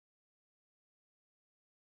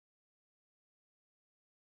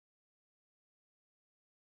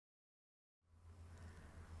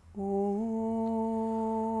Om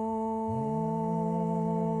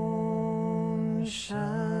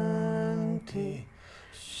Shanti,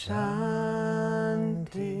 Shanti,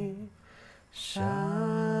 Shanti.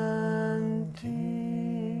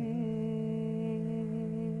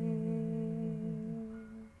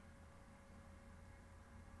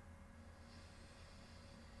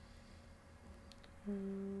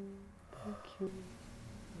 Thank you.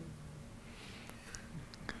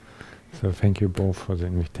 So thank you both for the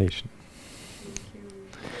invitation. Thank you.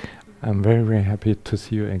 I'm very, very happy to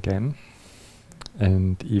see you again.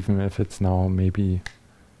 And even if it's now maybe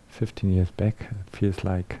 15 years back, it feels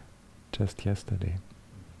like just yesterday.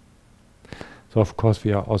 So of course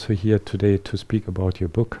we are also here today to speak about your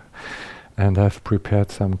book. And I've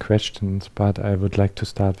prepared some questions, but I would like to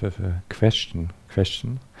start with a question.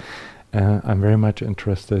 I'm very much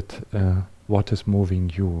interested what is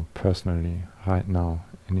moving you personally right now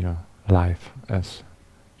in your life as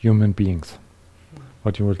human beings.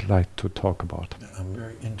 What you would like to talk about. I'm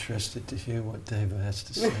very interested to hear what Deva has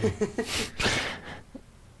to say.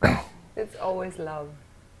 It's always love.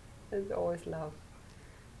 It's always love.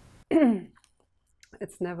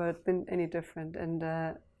 It's never been any different, and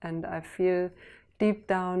I feel deep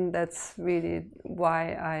down that's really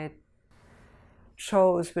why I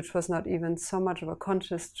chose, which was not even so much of a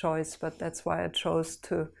conscious choice, but that's why I chose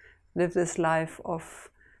to live this life of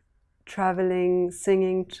traveling,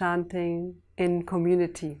 singing, chanting in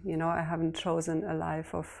community. You know, I haven't chosen a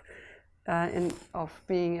life of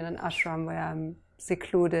being in an ashram where I'm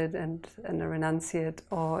secluded and a renunciate,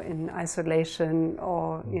 or in isolation,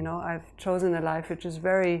 or you know, I've chosen a life which is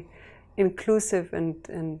very inclusive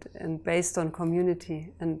and based on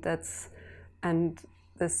community, and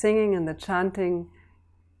the singing and the chanting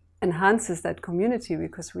enhances that community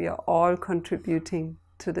because we are all contributing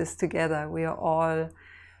to this together. We are all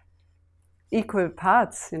equal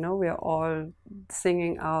parts, you know, we are all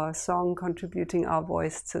singing our song, contributing our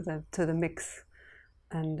voice to the mix.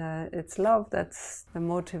 And it's love that's the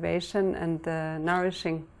motivation and the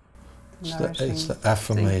nourishing. It's the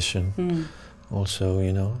affirmation also,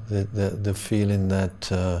 you know, the feeling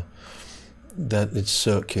that it's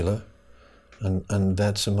circular, and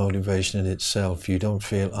that's a motivation in itself. You don't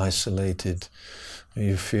feel isolated,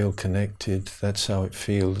 you feel connected. That's how it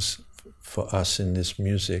feels for us in this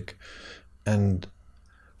music. And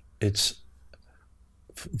it's,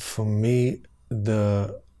 for me,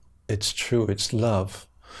 it's true, it's love.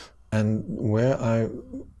 And where I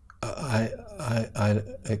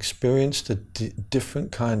experienced a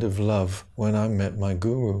different kind of love when I met my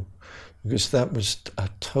guru, because that was a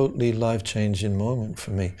totally life-changing moment for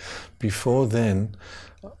me. Before then,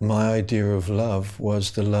 my idea of love was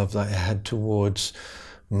the love that I had towards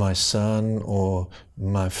my son or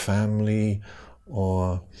my family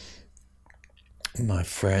or my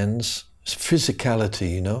friends.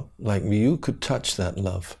 Physicality, you know, like you could touch that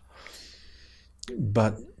love.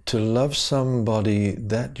 But to love somebody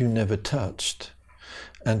that you never touched,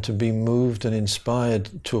 and to be moved and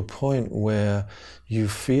inspired to a point where you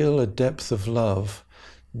feel a depth of love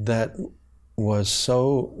that was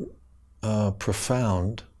so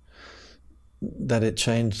profound that it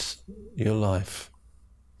changed your life.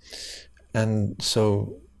 And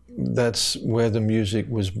so that's where the music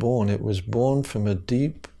was born. It was born from a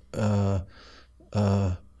deep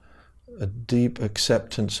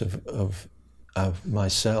acceptance of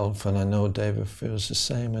myself, and I know Deva feels the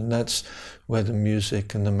same, and that's where the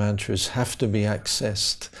music and the mantras have to be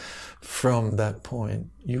accessed from that point.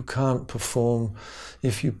 You can't perform,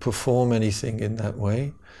 if you perform anything in that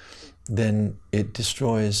way, then it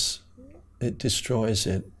destroys the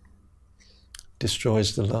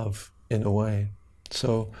love in a way.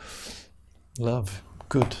 So, love,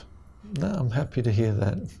 good. No, I'm happy to hear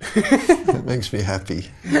that. It makes me happy.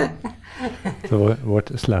 So what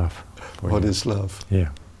is love? What is love? Yeah.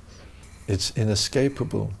 It's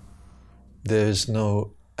inescapable. There's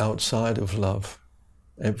no outside of love.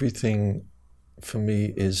 Everything for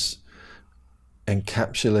me is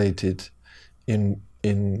encapsulated in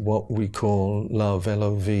what we call love,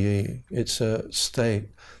 L-O-V-E. It's a state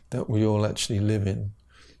that we all actually live in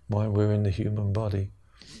while we're in the human body.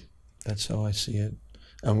 That's how I see it.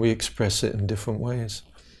 And we express it in different ways.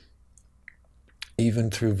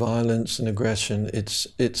 Even through violence and aggression, it's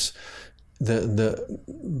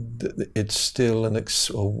still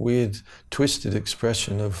a weird, twisted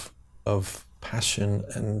expression of passion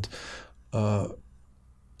and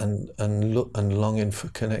longing for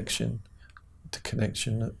connection,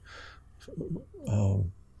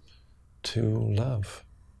 to love,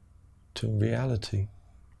 to reality.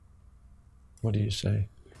 What do you say?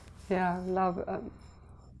 Yeah, love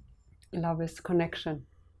is connection.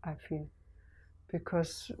 I feel.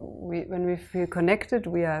 Because when we feel connected,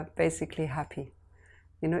 we are basically happy.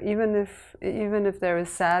 You know, even if there is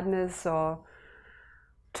sadness or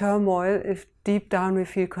turmoil, if deep down we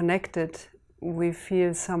feel connected, we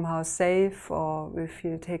feel somehow safe, or we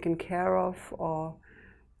feel taken care of, or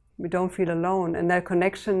we don't feel alone. And that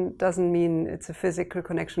connection doesn't mean it's a physical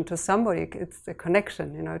connection to somebody. It's a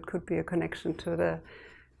connection. You know, it could be a connection to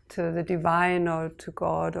the divine or to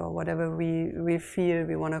God or whatever we feel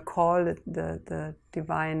we want to call it, the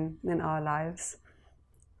divine in our lives.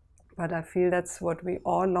 But I feel that's what we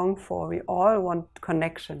all long for. We all want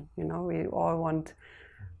connection. You know, we all want.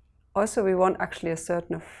 Also, we want actually a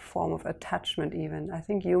certain form of attachment even. I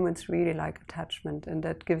think humans really like attachment, and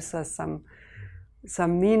that gives us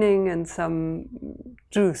some meaning and some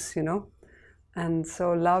juice, you know. And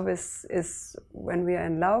so love is when we are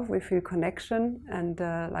in love, we feel connection. And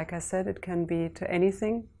like I said, it can be to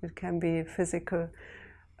anything. It can be physical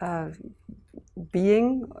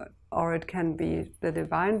being, or it can be the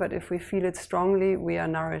divine. But if we feel it strongly, we are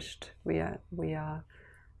nourished. We are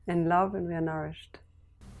in love and we are nourished.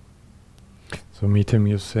 So Miten,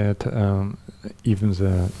 you said even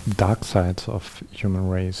the dark sides of human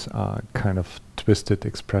race are kind of twisted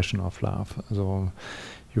expression of love. So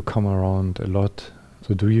you come around a lot.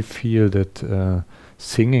 So do you feel that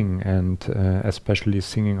singing and especially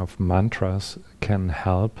singing of mantras can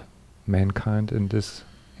help mankind in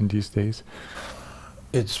these days?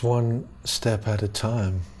 It's one step at a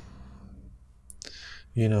time.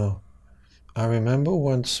 You know, I remember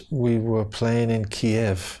once we were playing in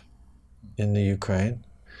Kiev in the Ukraine,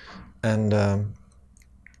 and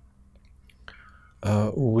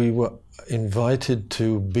we were invited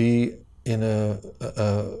to be in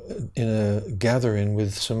a gathering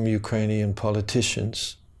with some Ukrainian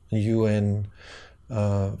politicians, UN,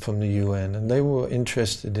 from the UN, and they were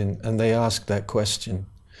interested in, and they asked that question.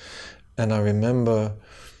 And I remember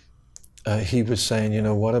he was saying, you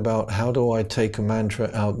know, what about, how do I take a mantra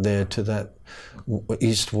out there to that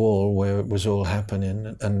east wall where it was all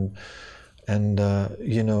happening? And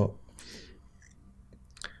you know,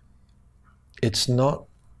 it's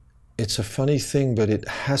a funny thing, but it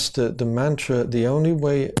has to, the mantra, the only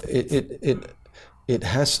way it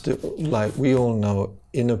has to, like we all know,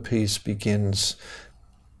 inner peace begins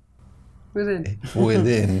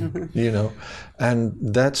within, you know, and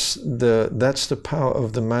that's the power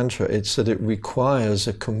of the mantra. It's that it requires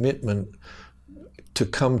a commitment to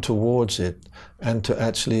come towards it and to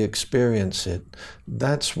actually experience it.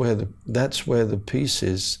 That's where the peace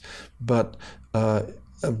is. But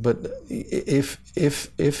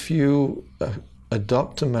if you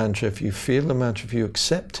adopt a mantra, if you feel the mantra, if you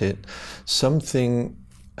accept it, something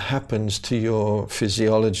happens to your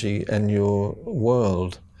physiology and your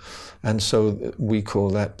world, and so we call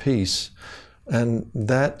that peace. And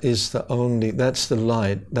that is that's the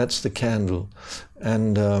light, that's the candle,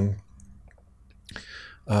 and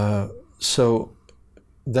so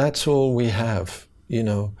that's all we have, you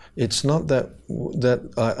know. It's not that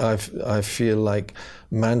I feel like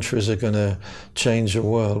mantras are going to change the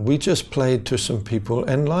world. We just played to some people,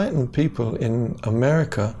 enlightened people in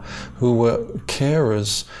America who were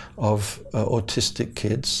carers of autistic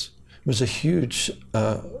kids. It was a huge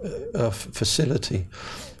facility.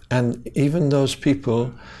 And even those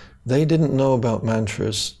people, they didn't know about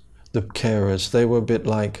mantras, the carers. They were a bit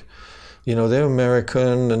like, you know, they're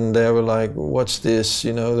American, and they were like, what's this?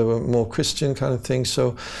 You know, they were more Christian kind of thing.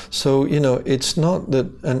 So you know, it's not that,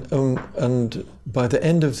 and by the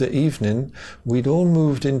end of the evening, we'd all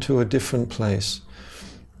moved into a different place.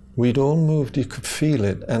 We'd all moved, you could feel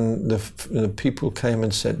it. And the people came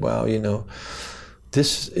and said, wow, you know,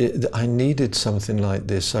 I needed something like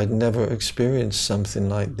this. I'd never experienced something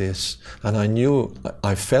like this. And I knew,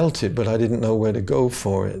 I felt it, but I didn't know where to go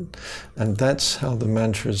for it. And that's how the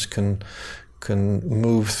mantras can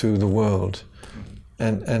move through the world.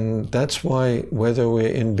 And that's why, whether we're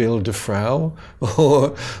in Bill de Frau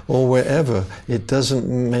or wherever, it doesn't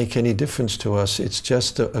make any difference to us. It's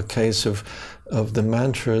just a case of the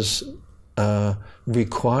mantras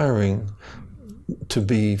requiring to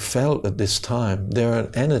be felt at this time. They're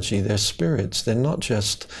an energy, they're spirits, they're not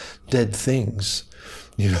just dead things,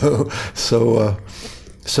 you know. So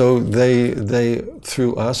they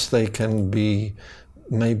through us, they can be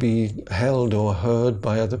maybe held or heard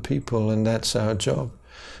by other people, and that's our job.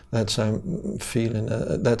 That's our feeling.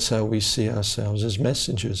 That's how we see ourselves, as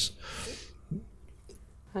messengers.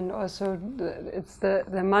 And also, it's the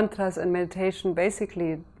mantras and meditation.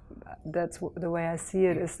 Basically, that's the way I see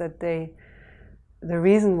it. Is that the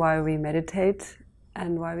reason why we meditate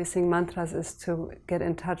and why we sing mantras is to get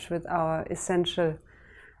in touch with our essential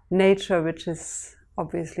nature, which is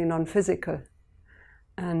obviously non-physical.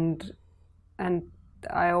 And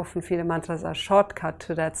I often feel the mantras are a shortcut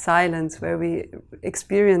to that silence, where we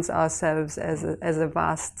experience ourselves as a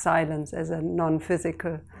vast silence, as a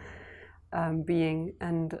non-physical being.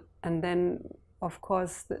 And then, of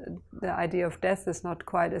course, the idea of death is not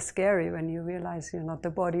quite as scary when you realize you're not the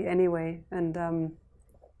body anyway. And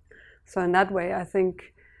so in that way, I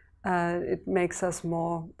think it makes us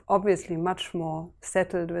more, obviously, much more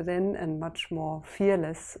settled within and much more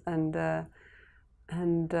fearless, and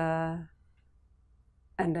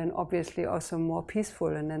then obviously also more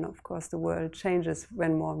peaceful. And then, of course, the world changes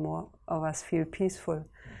when more and more of us feel peaceful.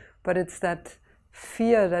 But it's that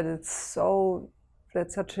fear that's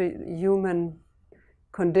such a human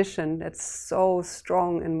condition that's so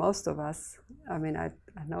strong in most of us. I mean, I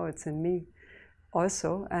know it's in me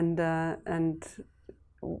also. And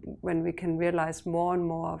when we can realize more and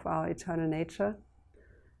more of our eternal nature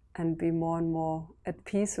and be more and more at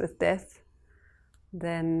peace with death,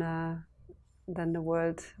 then the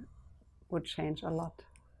world would change a lot.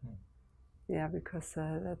 Yeah, because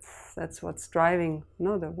that's what's driving.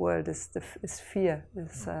 No, the world is fear.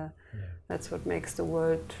 That's what makes the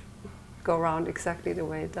world go around exactly the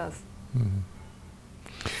way it does. Mm.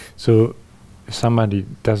 So, if somebody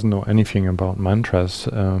doesn't know anything about mantras,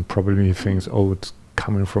 probably thinks, "Oh, it's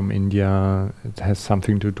coming from India. It has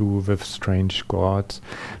something to do with strange gods."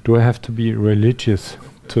 Do I have to be religious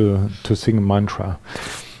to sing a mantra?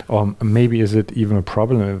 Or maybe is it even a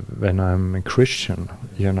problem when I'm a Christian,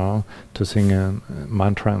 to sing a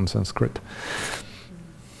mantra in Sanskrit?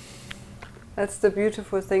 That's the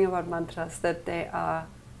beautiful thing about mantras, that they are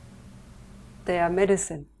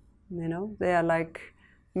medicine. They are like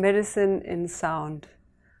medicine in sound.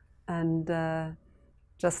 And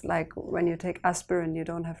just like when you take aspirin, you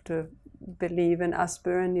don't have to believe in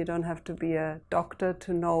aspirin. You don't have to be a doctor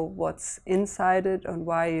to know what's inside it and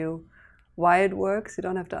why it works. You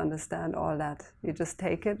don't have to understand all that. You just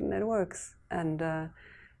take it and it works. And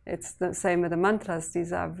it's the same with the mantras.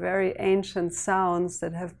 These are very ancient sounds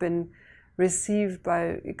that have been received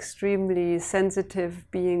by extremely sensitive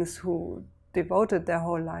beings who devoted their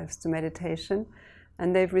whole lives to meditation.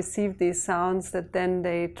 And they've received these sounds that then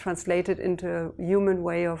they translated into a human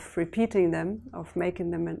way of repeating them, of making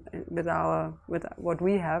them with what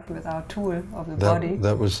we have, with our tool of the body.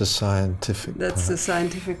 That was the scientific part. That's the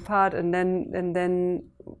scientific part. And then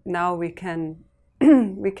now we can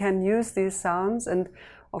use these sounds. And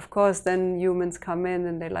of course, then humans come in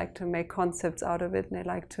and they like to make concepts out of it, and they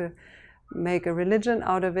like to make a religion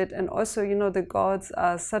out of it. And also, the gods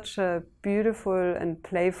are such a beautiful and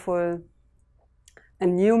playful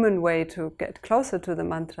and human way to get closer to the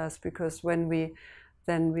mantras, because when we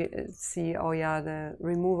see, the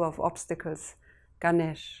removal of obstacles.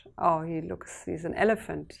 Ganesh, he's an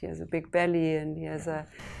elephant, he has a big belly, and he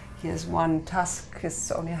has one tusk,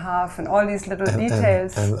 is only half, and all these little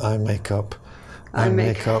details. And eye makeup,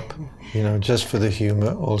 just for the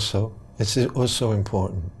humor also. It's also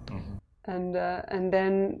important. And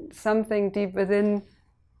then something deep within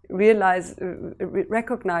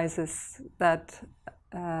recognizes that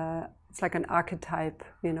it's like an archetype,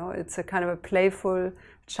 it's a kind of a playful,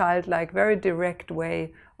 childlike, very direct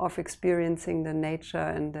way of experiencing the nature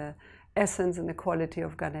and the essence and the quality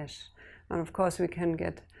of Ganesh. And of course we can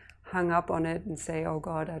get hung up on it and say, "Oh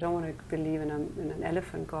God, I don't want to believe in an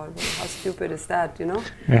elephant god. How stupid is that?"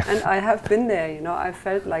 Yeah. And I have been there, I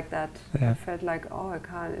felt like that. Yeah. I felt like, I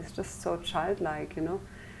can't, it's just so childlike,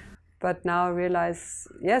 But now I realize,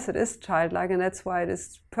 yes, it is childlike, and that's why it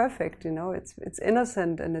is perfect, It's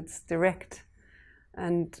innocent and it's direct.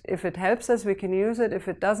 And if it helps us, we can use it. If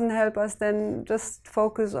it doesn't help us, then just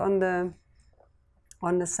focus on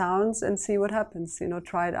the sounds and see what happens.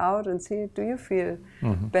 Try it out and see, do you feel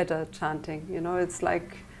better chanting? It's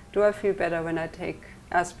like, do I feel better when I take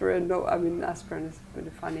aspirin? No, I mean, aspirin is really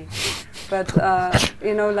funny. But,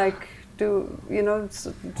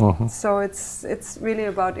 so it's really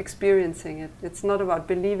about experiencing it. It's not about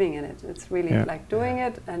believing in it. It's really like doing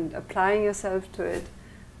it and applying yourself to it,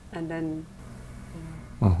 and then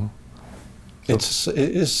it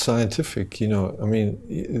is scientific. I mean,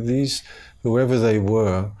 these, whoever they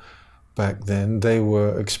were back then, they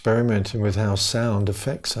were experimenting with how sound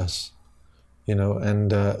affects us,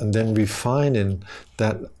 and then refining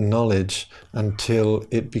that knowledge until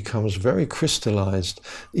it becomes very crystallized.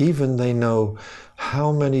 Even they know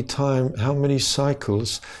how many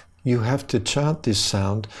cycles you have to chant this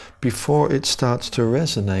sound before it starts to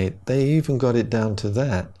resonate. They even got it down to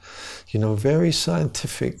that. Very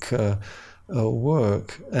scientific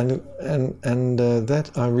work, and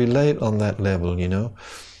that I relate on that level,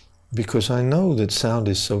 because I know that sound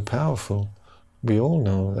is so powerful. We all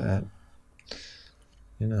know that.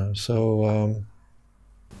 You know, so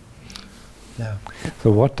yeah.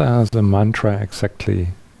 So what does a mantra exactly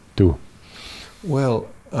do? Well,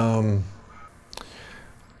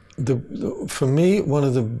 for me, one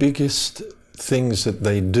of the biggest things that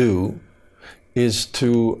they do is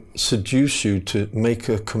to seduce you to make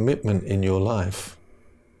a commitment in your life.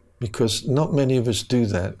 Because not many of us do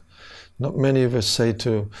that. Not many of us say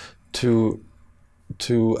to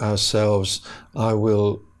ourselves, I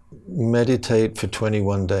will meditate for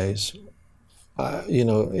 21 days. You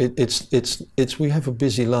know, we have a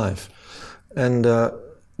busy life. And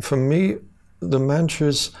for me, the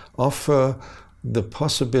mantras offer the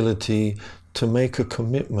possibility to make a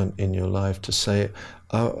commitment in your life, to say,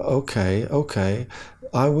 okay,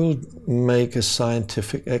 I will make a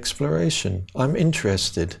scientific exploration. I'm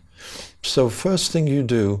interested. So first thing you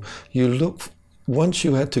do, you look, once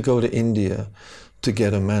you had to go to India to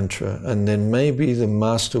get a mantra, and then maybe the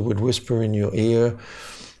master would whisper in your ear,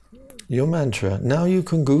 your mantra. Now you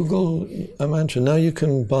can Google a mantra. Now you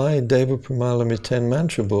can buy Deva Premal and Miten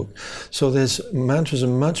mantra book. So mantras are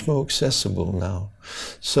much more accessible now.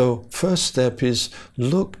 So first step is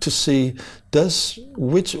look to see, what's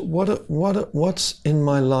in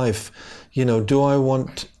my life? You know, do I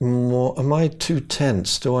want more? Am I too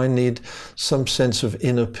tense? Do I need some sense of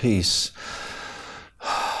inner peace?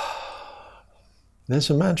 There's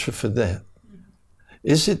a mantra for that.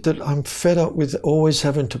 Is it that I'm fed up with always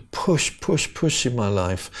having to push in my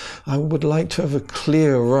life? I would like to have a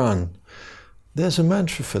clear run. There's a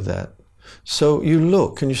mantra for that. So you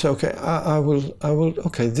look and you say, okay, I will,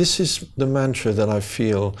 okay, this is the mantra that I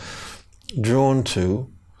feel drawn to.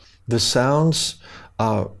 The sounds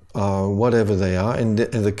are whatever they are. In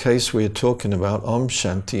the case we're talking about, Om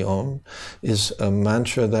Shanti Om is a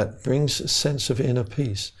mantra that brings a sense of inner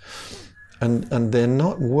peace. And they're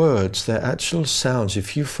not words, they're actual sounds.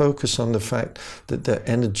 If you focus on the fact that they're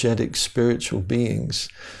energetic spiritual beings,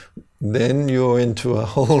 then you're into a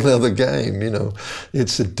whole other game, you know.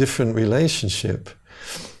 It's a different relationship.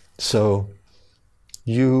 So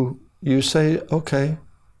you say, okay,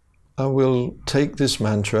 I will take this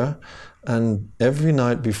mantra, and every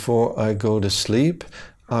night before I go to sleep,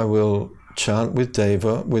 I will chant with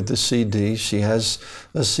Deva, with the CD. She has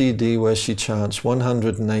a CD where she chants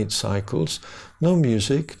 108 cycles, no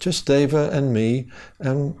music, just Deva and me,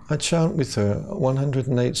 and I chant with her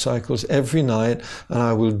 108 cycles every night, and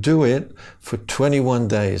I will do it for 21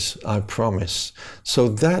 days, I promise. So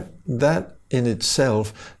that in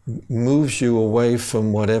itself moves you away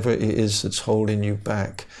from whatever it is that's holding you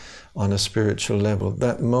back on a spiritual level.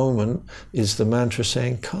 That moment is the mantra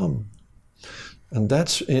saying, come. And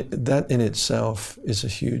that in itself is a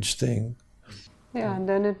huge thing. Yeah, and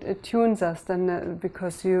then it tunes us, then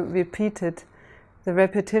because you repeat it. The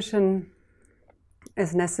repetition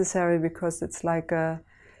is necessary because it's like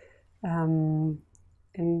in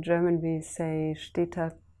German we say,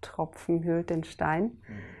 steter Tropfen hüllt den Stein.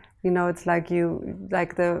 You know, it's like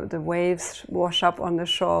the waves wash up on the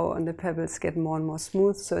shore and the pebbles get more and more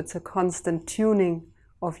smooth. So it's a constant tuning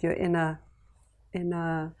of your inner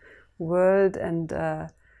world, and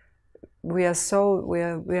we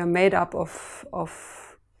are made up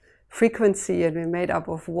of frequency, and we're made up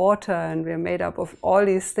of water, and we're made up of all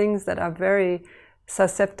these things that are very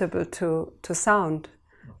susceptible to sound.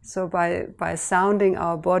 So by sounding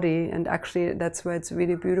our body, and actually that's where it's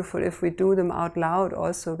really beautiful if we do them out loud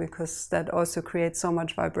also, because that also creates so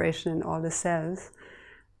much vibration in all the cells,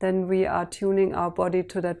 then we are tuning our body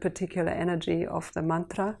to that particular energy of the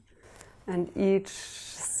mantra. And each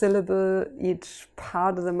syllable, each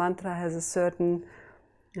part of the mantra has a certain,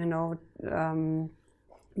 you know,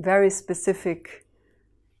 very specific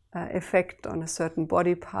effect on a certain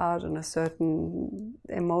body part, on a certain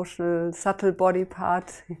emotional, subtle body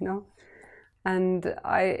part, you know. And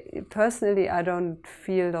personally, I don't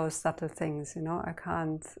feel those subtle things, you know.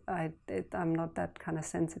 I'm not that kind of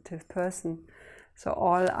sensitive person. So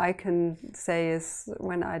all I can say is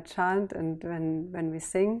when I chant and when we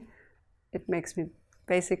sing, it makes me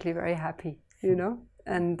basically very happy, you know,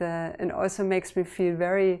 and also makes me feel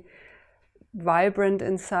very vibrant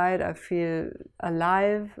inside. I feel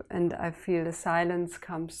alive, and I feel the silence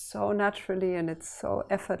comes so naturally, and it's so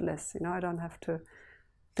effortless, you know. I don't have to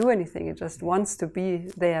do anything. It just wants to be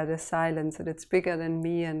there, the silence, and it's bigger than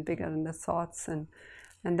me and bigger than the thoughts, and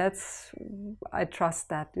that's, I trust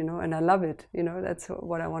that, you know, and I love it, you know. That's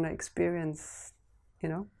what I want to experience, you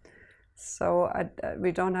know. So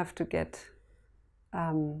we don't have to get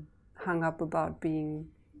hung up about being,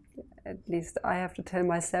 at least I have to tell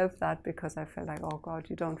myself that, because I felt like, oh God,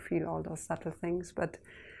 you don't feel all those subtle things. But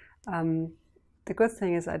the good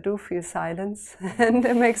thing is I do feel silence, and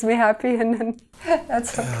it makes me happy, and then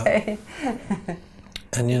that's okay.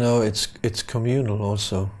 And you know, it's communal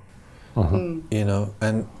also. You know,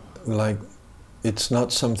 and like it's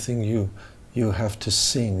not something you have to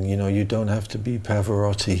sing. You know, you don't have to be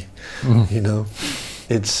Pavarotti. You know,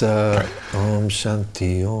 it's Om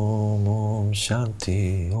Shanti Om, Om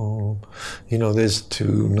Shanti Om. You know, there's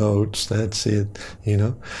 2 notes. That's it. You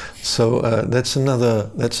know, so that's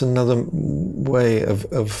another way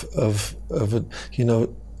of you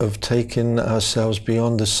know, of taking ourselves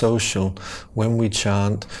beyond the social. When we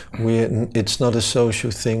chant, it's not a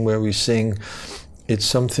social thing where we sing. It's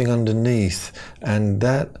something underneath, and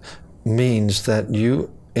that means that you,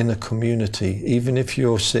 in a community, even if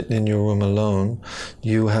you're sitting in your room alone,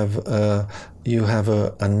 you have a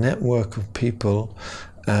network of people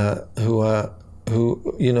who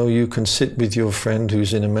you know, you can sit with your friend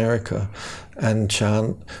who's in America and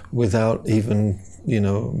chant without even, you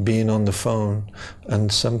know, being on the phone,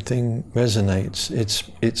 and something resonates.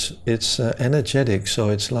 It's energetic, so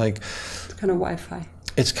it's like kind of Wi-Fi.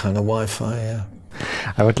 It's kind of Wi-Fi, yeah.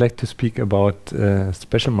 I would like to speak about a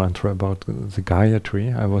special mantra, about the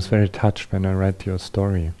Gayatri. I was very touched when I read your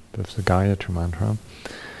story with the Gayatri mantra,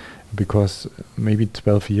 because maybe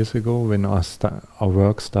 12 years ago, when our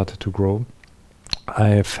work started to grow,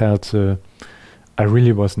 I felt I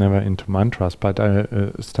really was never into mantras, but I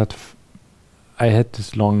had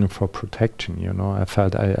this longing for protection, you know. I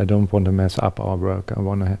felt I don't want to mess up our work. I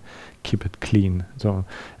want to keep it clean. So,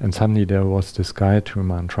 and suddenly there was this Gayatri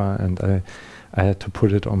mantra, and I had to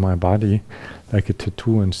put it on my body like a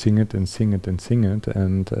tattoo and sing it and sing it and sing it.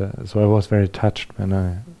 And so I was very touched when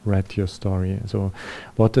I read your story. So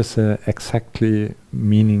what is the exactly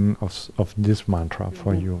meaning of this mantra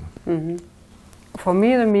for you? For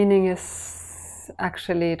me, the meaning is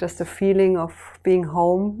actually just a feeling of being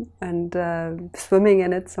home and swimming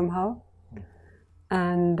in it somehow.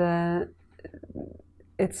 And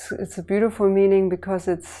it's a beautiful meaning because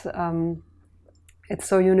it's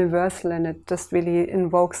so universal, and it just really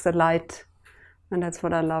invokes the light. And that's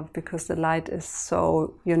what I love, because the light is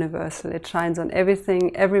so universal. It shines on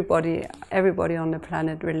everything. Everybody on the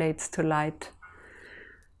planet relates to light.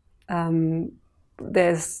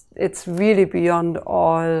 It's really beyond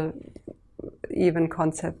all even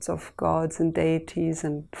concepts of gods and deities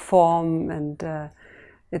and form, and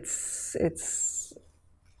it's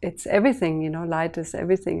everything, you know. Light is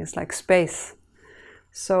everything. It's like space.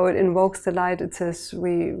 So it invokes the light. It says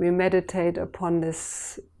we meditate upon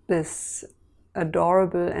this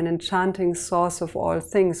adorable and enchanting source of all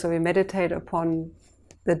things. So we meditate upon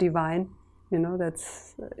the divine. You know,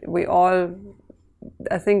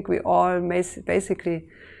 I think we all basically,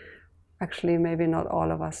 actually maybe not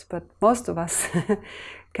all of us, but most of us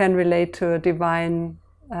can relate to a divine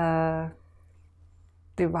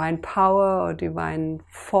power or divine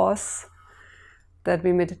force that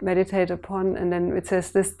we meditate upon. And then it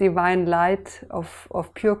says this divine light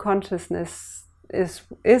of pure consciousness is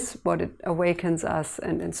what it awakens us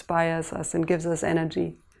and inspires us and gives us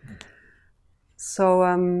energy. So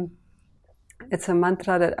it's a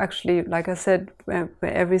mantra that actually, like I said, where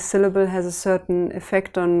every syllable has a certain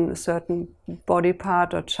effect on a certain body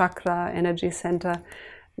part or chakra, energy center.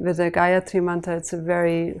 With the Gayatri mantra, it's a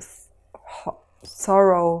very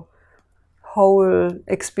thorough, whole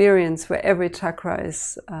experience where every chakra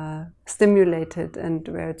is stimulated and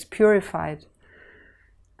where it's purified.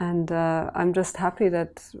 And I'm just happy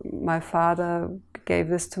that my father gave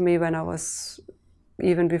this to me when I was,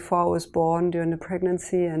 even before I was born, during the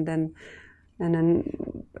pregnancy, and then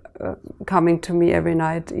coming to me every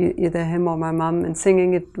night, either him or my mom, and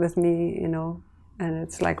singing it with me, you know. And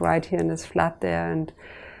it's like right here in this flat there,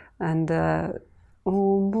 and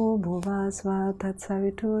Om Bhuvasva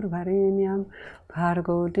Tatsavitur Varenyam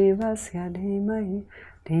Bhargo Devasya Dhimahi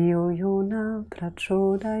Dhiyo Yona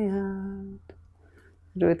Prachodayat.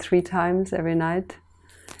 Do it 3 times every night,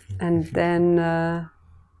 and then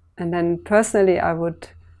personally I would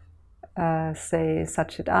say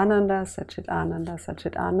Satchit Ananda, Satchit Ananda,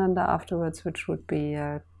 Satchit Ananda afterwards, which would be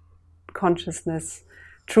consciousness,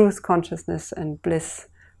 truth, consciousness, and bliss.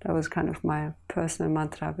 That was kind of my personal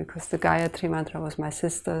mantra, because the Gayatri mantra was my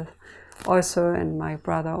sister also and my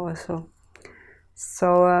brother also.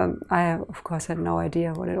 So I, of course, had no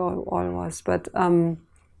idea what it all was, but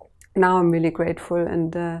now I'm really grateful,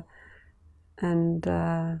 and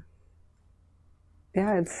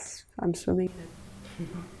yeah, I'm swimming.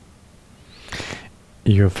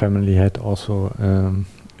 Your family had also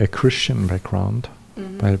a Christian background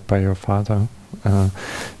by your father,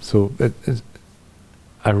 so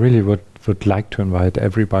I really would like to invite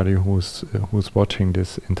everybody who's watching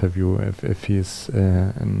this interview, if he's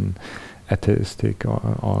an atheistic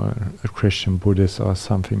or a Christian, Buddhist or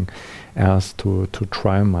something else, to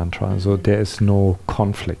try mantra. So there is no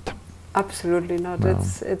conflict. Absolutely not. No.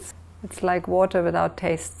 It's like water without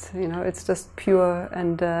taste. You know, it's just pure,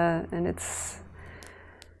 and it's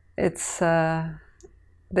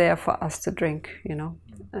there for us to drink. You know,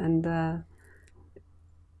 and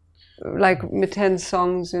like Miten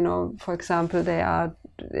songs, you know, for example, they are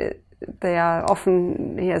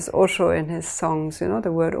often, he has Osho in his songs, you know,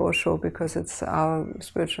 the word Osho, because it's our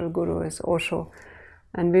spiritual guru is Osho.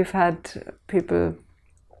 And we've had people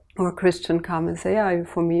who are Christian come and say, yeah,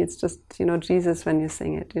 for me it's just, you know, Jesus when you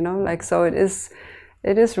sing it, you know, like, so it is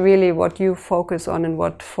really what you focus on and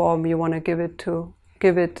what form you want to give it,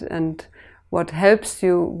 and what helps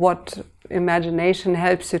you, what imagination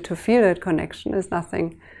helps you to feel that connection. Is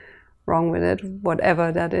nothing wrong with it,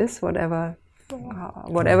 whatever that is, whatever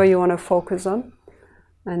you want to focus on.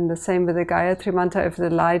 And the same with the Gayatri mantra. If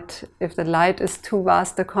the light is too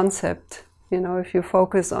vast a concept, you know, if you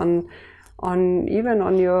focus on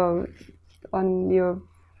your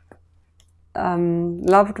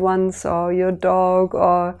loved ones or your dog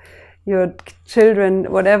or your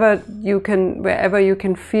children, whatever you can, wherever you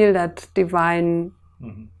can feel that divine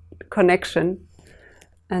connection,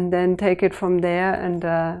 and then take it from there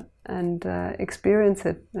and experience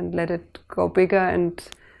it and let it go bigger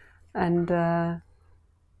and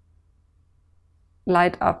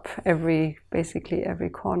light up basically every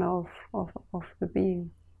corner of the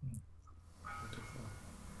being.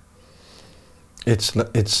 I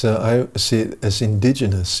see it as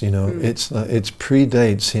indigenous, you know. It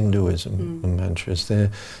predates Hinduism. The mantras, they're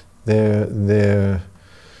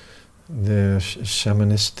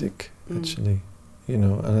shamanistic, actually, you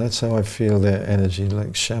know, and that's how I feel their energy,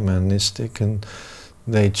 like shamanistic, and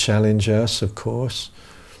they challenge us, of course,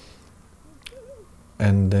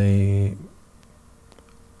 and they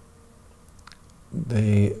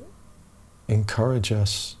encourage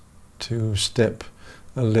us to step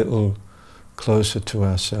a little closer to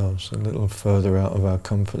ourselves, a little further out of our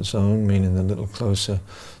comfort zone, meaning a little closer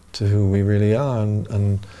to who we really are,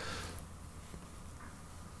 and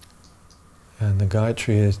the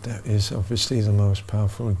Gayatri is obviously the most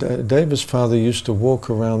powerful. Deva's father used to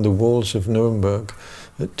walk around the walls of Nuremberg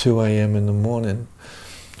at 2 a.m. in the morning,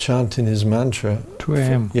 chanting his mantra. 2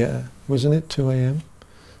 a.m. Yeah, wasn't it 2 a.m.?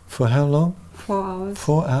 For how long? 4 hours.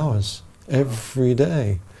 4 hours every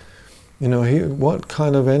day. You know, what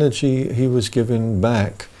kind of energy he was giving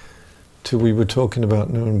back to, we were talking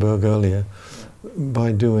about Nuremberg earlier,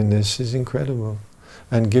 by doing this is incredible.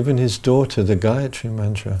 And giving his daughter the Gayatri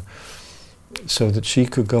mantra so that she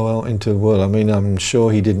could go out into the world. I mean, I'm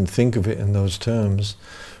sure he didn't think of it in those terms,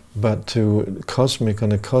 but on a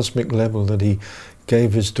cosmic level, that he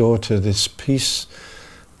gave his daughter this peace,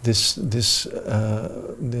 this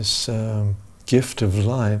gift of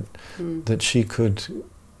light, that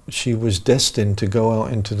she was destined to go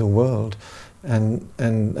out into the world and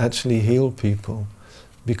actually heal people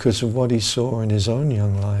because of what he saw in his own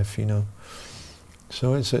young life, you know.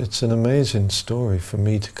 So it's an amazing story for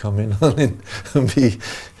me to come in on and be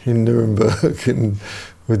in Nuremberg and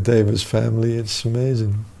with Deva's family. It's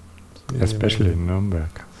amazing. Really Especially amazing. in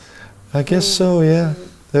Nuremberg. I guess so, yeah.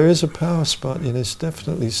 There is a power spot, you know, it's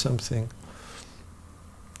definitely something.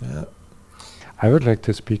 Yeah. I would like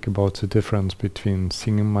to speak about the difference between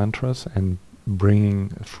singing mantras and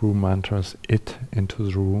bringing through mantras into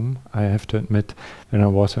the room. I have to admit, when I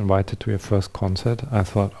was invited to your first concert, I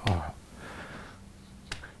thought, oh,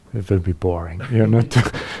 it will be boring. You know,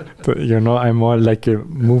 you know, I'm more like a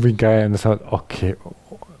movie guy, and I thought, okay,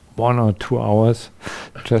 1 or 2 hours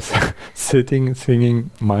just sitting,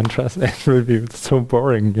 singing mantras, it will be so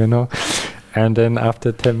boring, you know. And then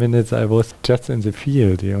after 10 minutes, I was just in the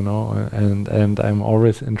field, you know, and I'm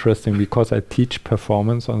always interested because I teach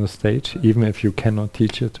performance on the stage, even if you cannot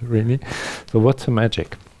teach it really. So what's the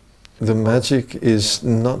magic? The magic is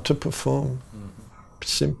not to perform.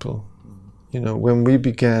 Simple. You know, when we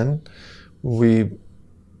began, I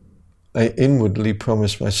inwardly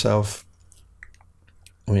promised myself,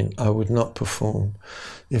 I mean, I would not perform.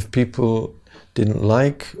 If people didn't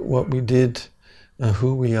like what we did and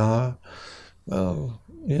who we are, well,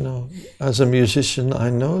 you know, as a musician, I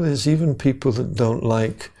know there's even people that don't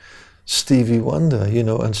like Stevie Wonder, you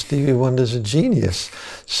know, and Stevie Wonder's a genius.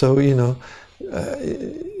 So, you know,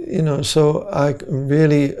 so I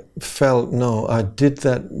really felt, no, I did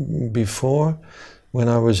that before. When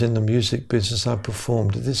I was in the music business, I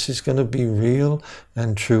performed. This is going to be real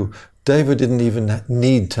and true. Deva didn't even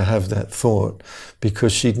need to have that thought,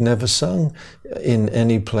 because she'd never sung in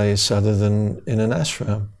any place other than in an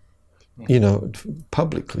ashram, you know,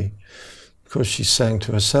 publicly. Of course, she sang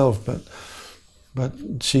to herself, but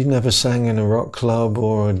she never sang in a rock club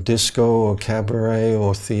or a disco or cabaret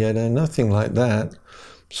or theatre, nothing like that.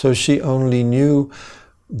 So she only knew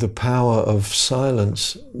the power of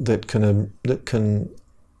silence that can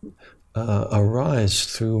arise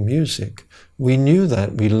through music. We knew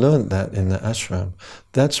that, we learned that in the ashram.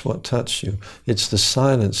 That's what touched you. It's the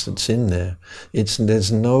silence that's in there.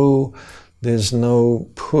 There's no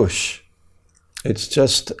push. It's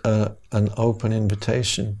just an open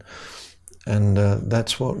invitation, and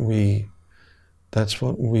that's what we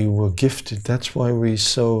were gifted. That's why we're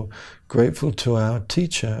so grateful to our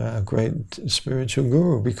teacher, our great spiritual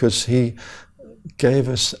guru, because he gave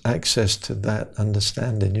us access to that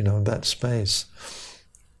understanding, you know, that space.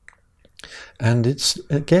 And it's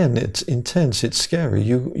intense, it's scary.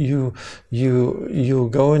 You're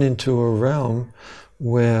going into a realm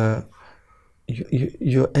where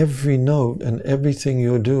your every note and everything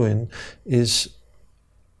you're doing is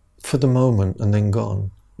for the moment and then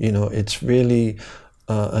gone. You know, it's really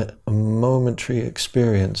a momentary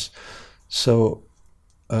experience. So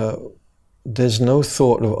there's no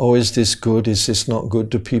thought of, oh, is this good? Is this not good?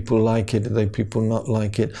 Do people like it? Do people not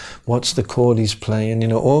like it? What's the chord he's playing? You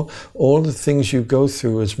know, all the things you go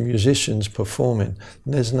through as musicians performing.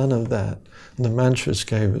 There's none of that. And the mantras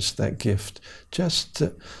gave us that gift, just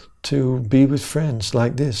to be with friends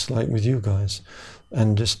like this, like with you guys,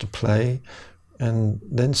 and just to play, and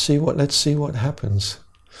then let's see what happens.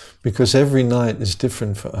 Because every night is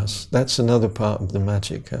different for us. That's another part of the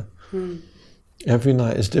magic. Huh? Every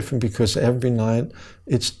night is different, because every night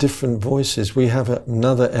it's different voices. We have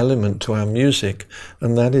another element to our music,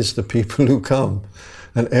 and that is the people who come.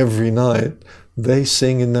 And every night they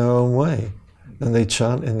sing in their own way, and they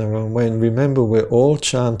chant in their own way. And remember, we're all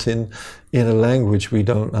chanting in a language we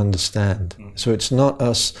don't understand. So it's not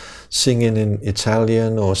us singing in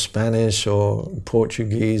Italian or Spanish or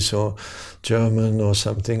Portuguese or German or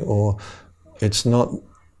something, or it's not,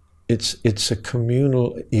 it's a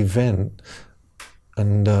communal event,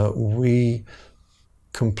 and we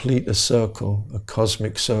complete a circle, a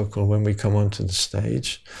cosmic circle, when we come onto the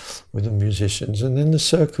stage with the musicians, and then the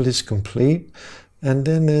circle is complete, and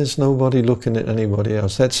then there's nobody looking at anybody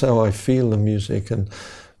else. That's how I feel the music and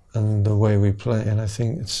the way we play, and I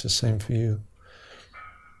think it's the same for you.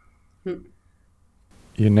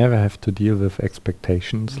 You never have to deal with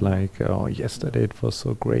expectations like, oh, yesterday it was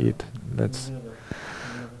so great, let's...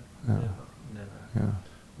 Never.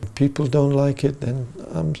 If people don't like it, then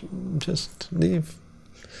just leave.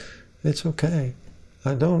 It's okay.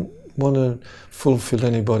 I don't want to fulfill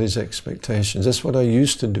anybody's expectations. That's what I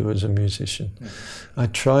used to do as a musician. I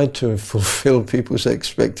tried to fulfill people's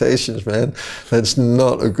expectations, man. That's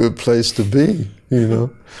not a good place to be, you know.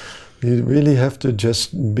 You really have to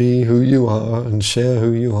just be who you are and share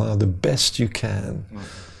who you are the best you can.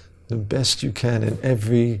 The best you can in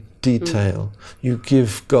every detail. You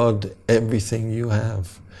give God everything you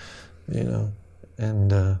have, you know,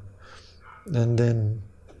 and then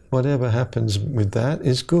whatever happens with that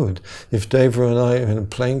is good. If Deva and I are in a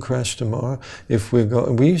plane crash tomorrow, if we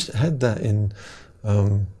had that in,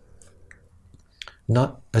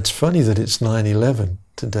 it's funny that it's 9/11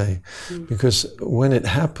 today, because when it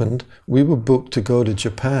happened, we were booked to go to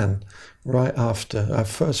Japan right after our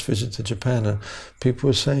first visit to Japan, and people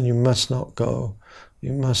were saying, you must not go,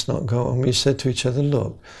 you must not go. And we said to each other,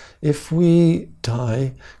 look, if we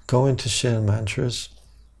die going to share mantras,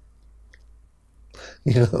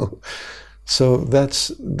 you know, so that's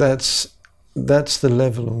the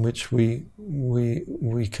level in which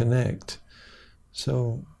we connect.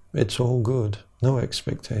 So it's all good, no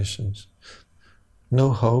expectations,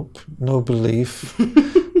 no hope, no belief,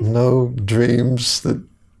 no dreams that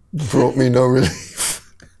brought me no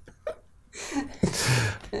relief.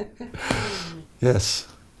 Yes,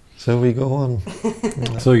 so we go on.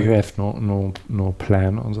 So you have no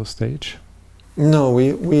plan on the stage? No,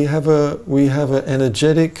 we have an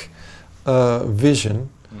energetic vision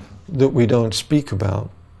that we don't speak about,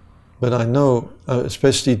 but I know,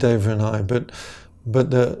 especially Deva and I, but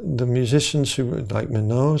the musicians who like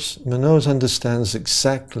Manoj understands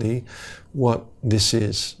exactly what this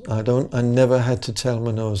is. I never had to tell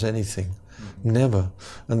Manoj anything, never,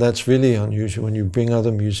 and that's really unusual when you bring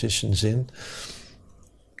other musicians in.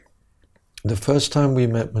 The first time we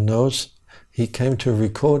met Manoj, he came to a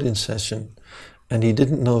recording session, and he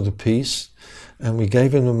didn't know the piece, and we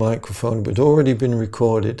gave him a microphone, but it had already been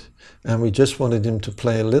recorded, and we just wanted him to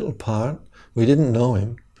play a little part. We didn't know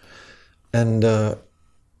him, and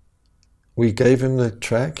We gave him the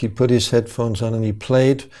track, he put his headphones on and he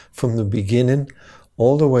played from the beginning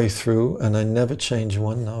all the way through, and I never changed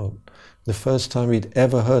one note. The first time he'd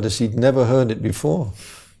ever heard us, he'd never heard it before.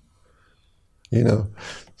 You know,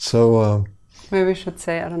 so... maybe we should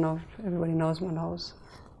say, I don't know if everybody knows Manoj,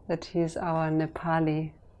 that he's our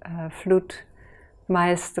Nepali flute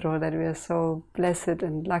maestro that we are so blessed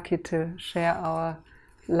and lucky to share our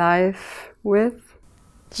life with.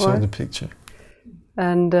 Show the picture.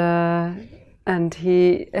 And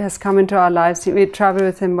he has come into our lives. We travel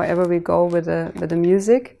with him wherever we go with the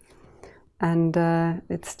music, and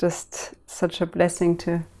it's just such a blessing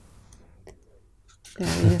to.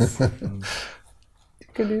 There he is.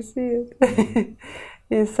 Can you see it?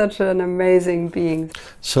 He's such an amazing being.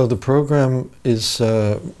 So the program is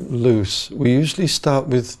loose. We usually start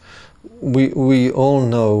with, we all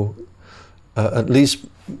know, at least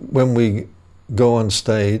when we go on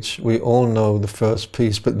stage, we all know the first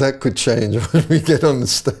piece, but that could change when we get on the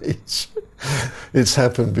stage. It's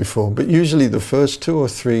happened before. But usually the first 2 or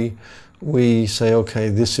 3, we say, okay,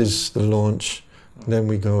 this is the launch. Then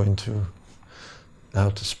we go into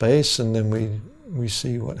outer space, and then we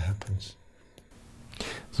see what happens.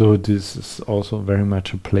 So this is also very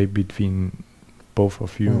much a play between both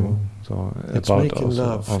of you. So it's about making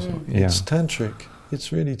love. Yeah. It's tantric.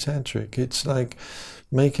 It's really tantric. It's like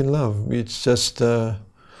making love. It's just an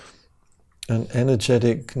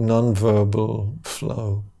energetic, non-verbal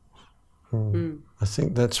flow. I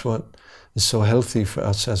think that's what is so healthy for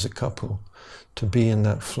us as a couple, to be in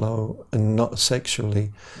that flow, and not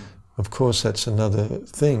sexually. Of course, that's another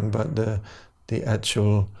thing, but the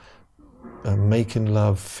actual making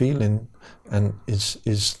love feeling and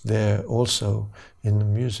is there also in the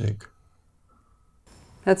music.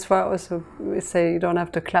 That's why also we say you don't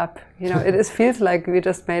have to clap. You know, it feels like we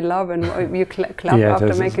just made love, and you clap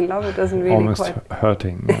after making love. It doesn't really almost quite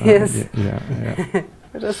hurting. Yes. Yeah.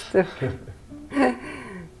 Just different.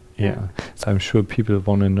 Yeah. So I'm sure people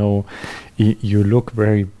want to know. You look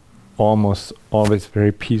almost always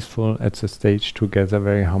very peaceful at the stage together,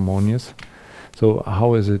 very harmonious. So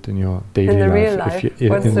how is it in your daily life? Real life?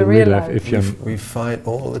 What's in the real life? If we fight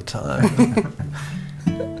all the time.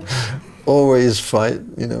 Always fight,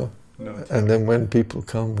 you know. No. And then when people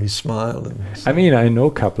come, we smile. And I mean, I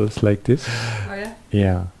know couples like this. Oh yeah?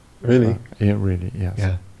 Yeah. Really? Yeah, really, yes.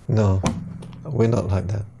 Yeah. No, we're not like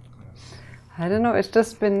that. I don't know, it's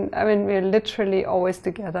just been, I mean, we're literally always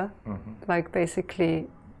together. Like basically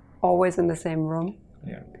always in the same room.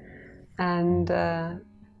 Yeah. And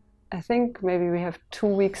I think maybe we have 2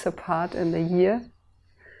 weeks apart in the year.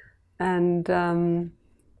 And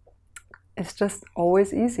it's just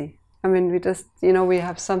always easy. I mean, we just, you know, we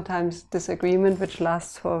have sometimes disagreement which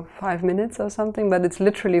lasts for 5 minutes or something, but it's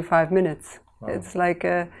literally 5 minutes. Wow. It's like,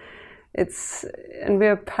 and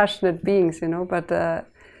we're passionate beings, you know, but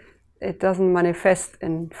it doesn't manifest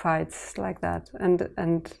in fights like that.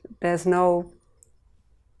 And there's no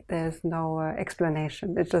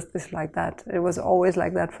explanation. It just is like that. It was always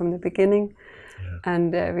like that from the beginning. Yeah.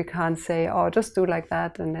 And we can't say, oh, just do like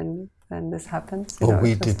that, and then this happens. Or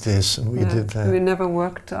we did this and we did that. We never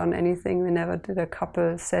worked on anything. We never did a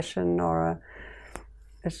couple session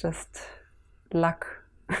it's just luck.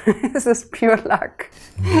 It's just pure luck.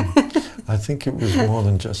 I think it was more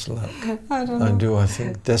than just luck. I don't know. I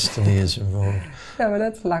think destiny is involved. Yeah, but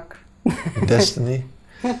that's luck. Destiny?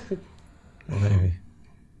 Maybe.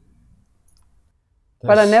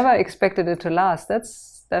 But I never expected it to last.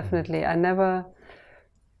 That's definitely,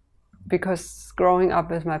 because growing up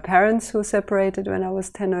with my parents who separated when I was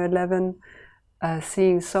 10 or 11,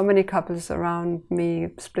 seeing so many couples around me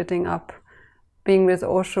splitting up, being with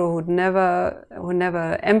Osho who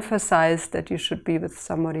never emphasized that you should be with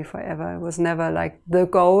somebody forever. It was never like the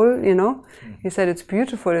goal, you know. He said it's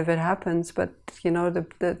beautiful if it happens, but you know,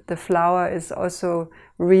 the flower is also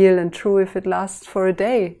real and true if it lasts for a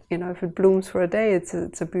day. You know, if it blooms for a day,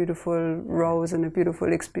 it's a beautiful rose and a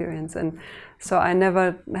beautiful experience. And so I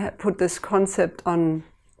never put this concept on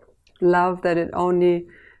love that it only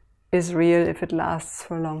is real if it lasts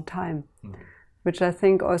for a long time. Which I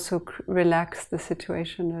think also relaxed the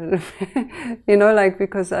situation a little bit. You know, like,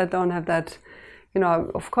 because I don't have that, you know,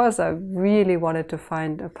 of course I really wanted to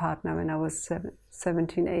find a partner when I was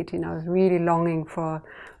 17, 18. I was really longing for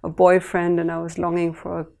a boyfriend, and I was longing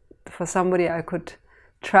for somebody I could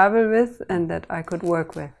travel with and that I could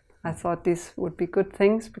work with. I thought these would be good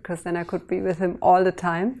things because then I could be with him all the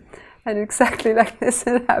time. And exactly like this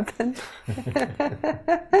it happened.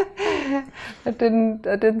 I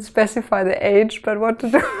didn't specify the age, but what to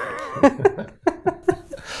do.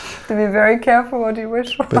 to be very careful what you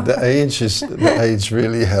wish for. But the age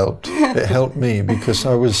really helped. It helped me because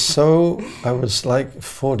I was like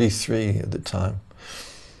 43 at the time.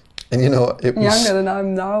 And you know, it was younger than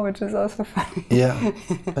I'm now, which is also funny. Yeah,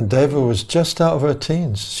 and Deva was just out of her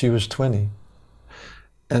teens. She was 20.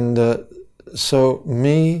 And so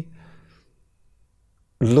me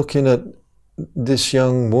looking at this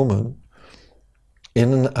young woman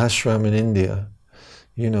in an ashram in India,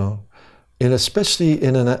 you know, especially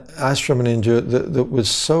in an ashram in India that was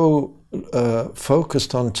so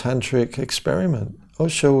focused on tantric experiment.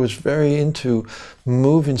 Osho was very into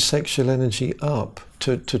moving sexual energy up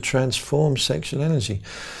to transform sexual energy.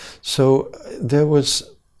 So there was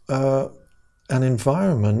an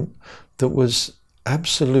environment that was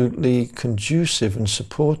absolutely conducive and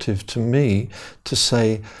supportive to me to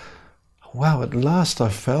say, wow, at last I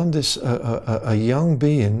found this a young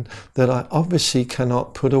being that I obviously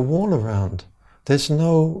cannot put a wall around. There's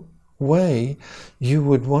no way you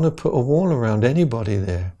would want to put a wall around anybody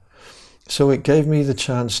there. So it gave me the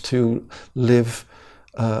chance to live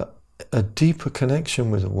a deeper connection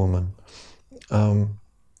with a woman.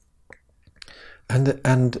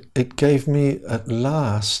 And it gave me at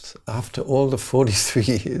last, after all the 43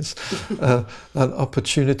 years, an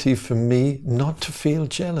opportunity for me not to feel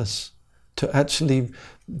jealous, to actually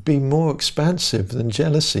be more expansive than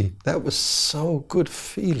jealousy. That was so good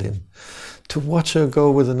feeling. To watch her go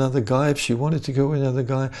with another guy, if she wanted to go with another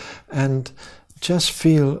guy, and just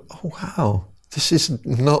feel, oh, wow, this is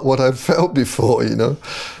not what I've felt before, you know.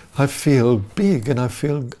 I feel big and I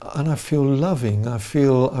feel loving. I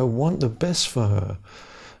want the best for her.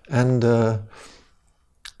 And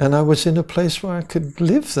I was in a place where I could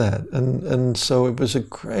live that. And so it was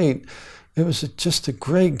just a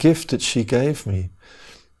great gift that she gave me.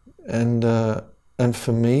 And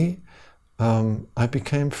for me, I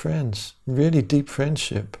became friends, really deep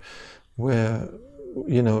friendship, where,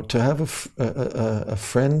 you know, to have a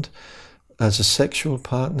friend as a sexual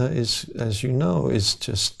partner is, as you know, is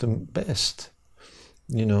just the best,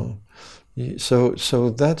 you know. So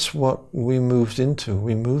that's what we moved into.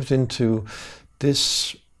 We moved into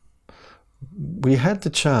this. We had the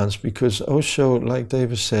chance because Osho, like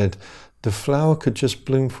Deva said, the flower could just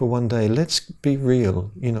bloom for one day. Let's be real,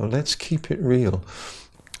 you know, let's keep it real.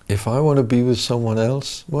 If I want to be with someone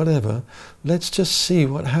else, whatever, let's just see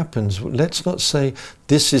what happens. Let's not say,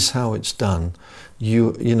 this is how it's done.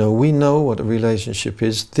 You know, we know what a relationship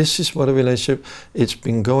is. This is what a relationship, it's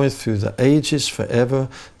been going through the ages forever.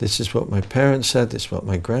 This is what my parents said. This is what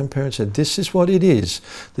my grandparents said. This is what it is.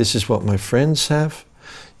 This is what my friends have,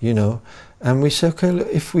 you know. And we say, okay, look,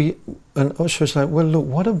 and Osho's like, well, look,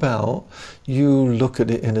 what about you look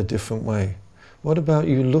at it in a different way? What about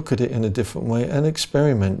you look at it in a different way and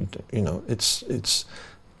experiment? You know,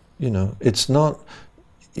 you know, it's not,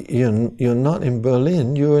 you're not in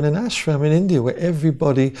Berlin, you're in an ashram in India where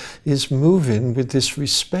everybody is moving with this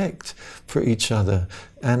respect for each other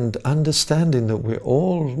and understanding that we're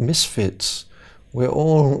all misfits. We're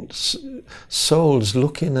all souls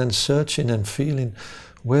looking and searching and feeling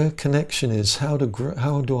where connection is, how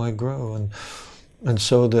do I grow? And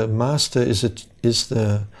so the master is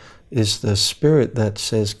the spirit that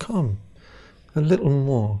says, come, a little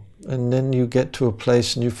more. And then you get to a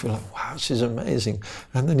place and you feel like, wow, this is amazing.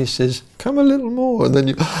 And then he says, come a little more. And then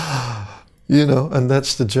you know, and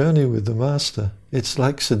that's the journey with the master. It's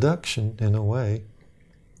like seduction in a way.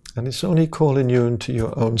 And it's only calling you into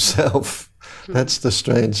your own self. That's the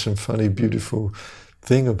strange and funny, beautiful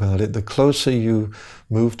thing about it. The closer you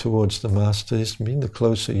move towards the master, the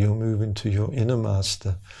closer you're moving to your inner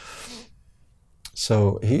master.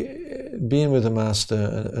 So being with the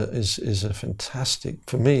master is a fantastic,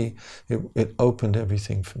 for me, it opened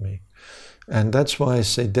everything for me. And that's why I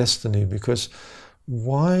say destiny, because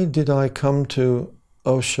why did I come to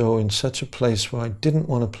Osho in such a place where I didn't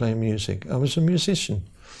want to play music? I was a musician.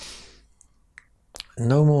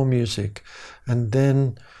 No more music. And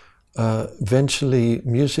then eventually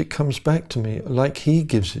music comes back to me like he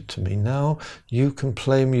gives it to me. Now you can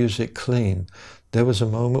play music clean. There was a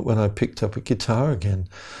moment when I picked up a guitar again.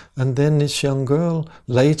 And then this young girl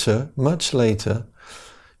later, much later,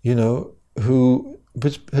 you know, who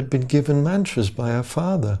had been given mantras by her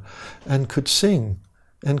father and could sing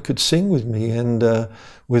with me. And it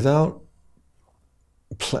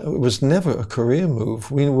was never a career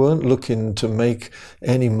move. We weren't looking to make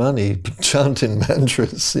any money chanting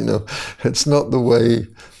mantras, you know. It's not the way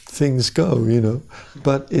things go, you know.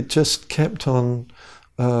 But it just kept on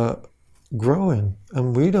growing,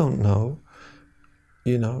 and we don't know,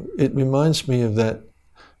 you know. It reminds me of that,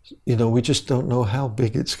 you know, we just don't know how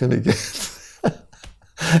big it's going to get.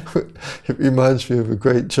 It reminds me of a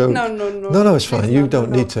great joke. No, No, it's fine. You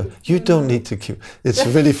don't need to. You don't need to keep. It's a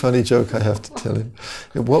really funny joke. I have to tell him.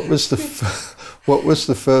 What was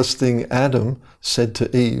the first thing Adam said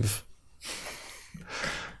to Eve?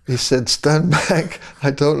 He said, "Stand back.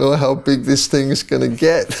 I don't know how big this thing is going to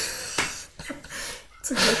get."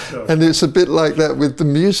 And it's a bit like that with the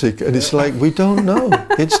music, and it's like, we don't know.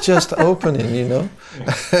 It's just opening, you know,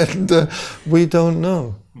 and we don't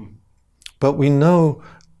know. But we know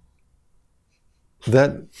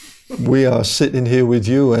that we are sitting here with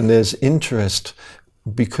you and there's interest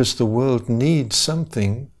because the world needs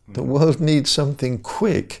something. The world needs something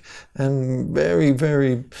quick and very,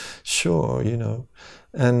 very sure, you know.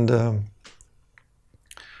 And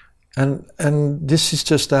this is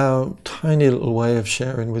just our tiny little way of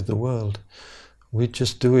sharing with the world. We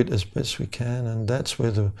just do it as best we can, and that's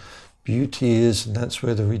where the beauty is, and that's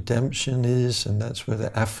where the redemption is, and that's where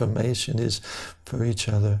the affirmation is for each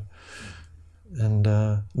other. And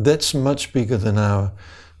that's much bigger than our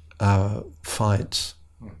fights,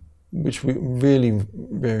 which we really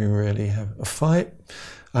very rarely have. A fight,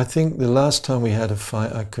 I think the last time we had a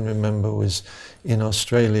fight I can remember was in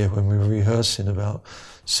Australia when we were rehearsing about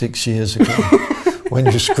 6 years ago, when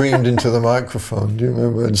you screamed into the microphone, do you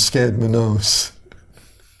remember, and scared my nose?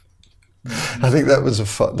 I think that was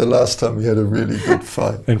the last time we had a really good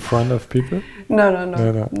fight. In front of people? No.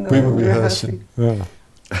 We were rehearsing. Yeah.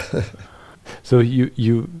 So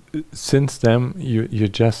you since then you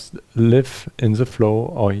just live in the flow,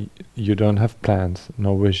 or you don't have plans,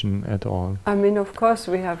 no vision at all? I mean, of course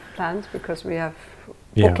we have plans because we have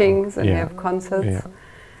bookings and we have concerts.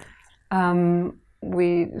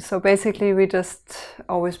 So basically we just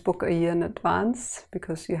always book a year in advance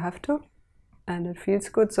because you have to, and it feels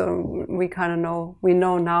good. So we kind of know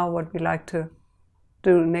now what we like to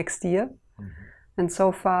do next year. And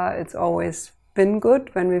so far it's always been good.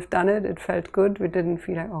 When we've done it, it felt good. We didn't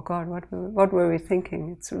feel like, oh God, what were we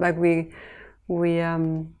thinking? It's like we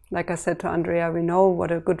like I said to Andrea, we know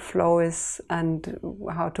what a good flow is and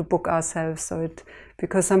how to book ourselves. So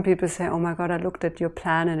because some people say, oh my God, I looked at your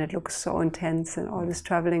plan and it looks so intense and all this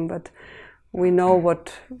traveling, but we know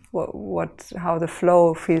how the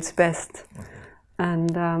flow feels best.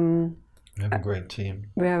 And we have a great team.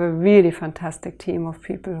 We have a really fantastic team of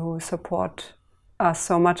people who support us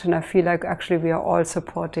so much, and I feel like actually we are all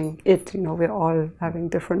supporting it. You know, we're all having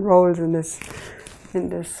different roles in this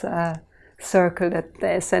circle that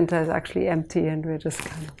the center is actually empty, and we're just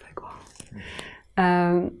kind of like,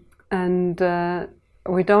 wow.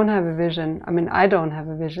 We don't have a vision. I mean, I don't have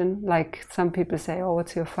a vision. Like some people say, oh,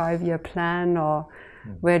 what's your 5-year plan, or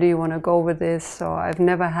where do you want to go with this? So I've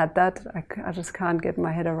never had that. I just can't get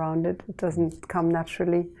my head around it. It doesn't come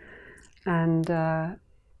naturally. And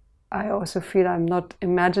I also feel I'm not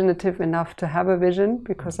imaginative enough to have a vision,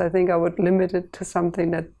 because I think I would limit it to something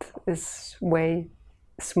that is way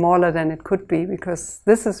smaller than it could be, because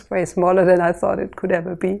this is way smaller than I thought it could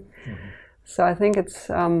ever be. So I think it's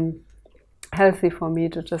healthy for me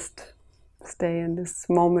to just stay in this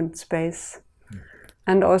moment space,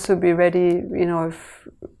 and also be ready, you know,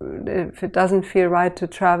 if it doesn't feel right to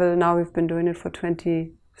travel. Now we've been doing it for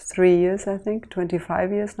 23 years, I think,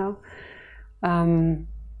 25 years now.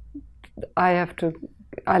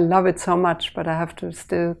 I love it so much, but I have to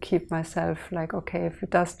still keep myself like, okay, if it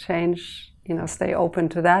does change, you know, stay open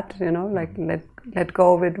to that, you know, like let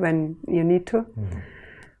go of it when you need to.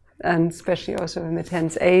 And especially also in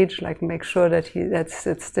Miten's age, like make sure that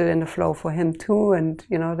it's still in the flow for him too, and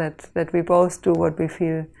you know that we both do what we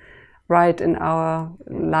feel right in our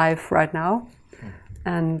life right now.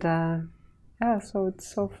 And yeah, so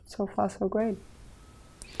it's so far so great.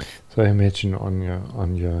 So I imagine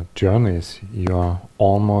on your journeys, you are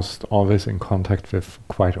almost always in contact with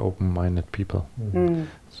quite open-minded people.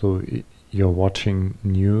 So you're watching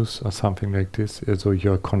news or something like this, so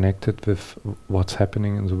you're connected with what's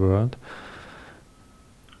happening in the world.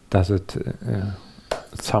 Does it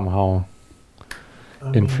somehow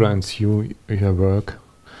influence your work?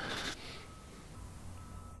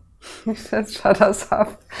 You said shut us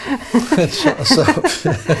up. Shut us up.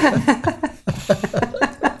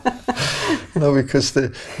 No, because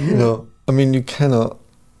you know, I mean, you cannot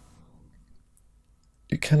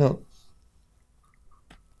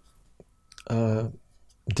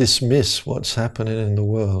dismiss what's happening in the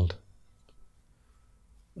world.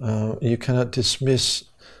 You cannot dismiss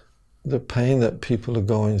the pain that people are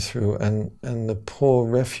going through, and the poor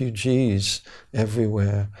refugees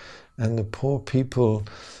everywhere, and the poor people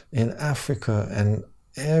in Africa, and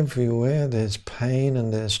everywhere there's pain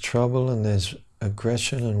and there's trouble and there's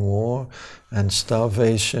aggression and war and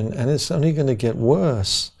starvation, and it's only going to get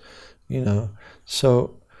worse, you know.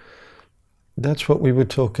 So that's what we were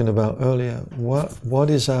talking about earlier. What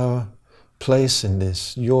is our place in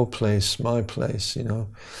this? Your place, my place, you know?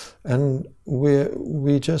 And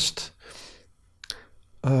we just,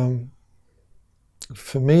 for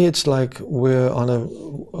me, it's like we're on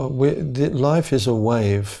life is a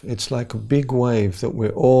wave. It's like a big wave that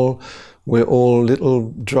we're all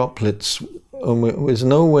little droplets, and there's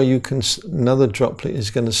no way another droplet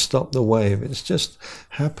is going to stop the wave. It's just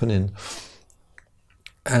happening.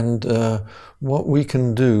 And what we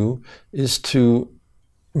can do is to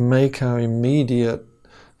make our immediate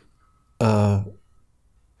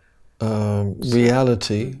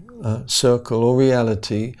reality, circle or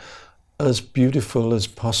reality, as beautiful as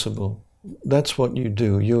possible. That's what you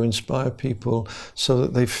do. You inspire people so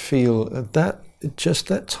that they feel that just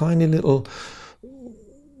that tiny little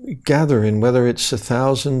gathering, whether it's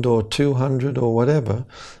 1,000 or 200 or whatever,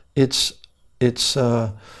 it's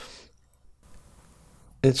all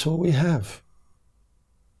we have.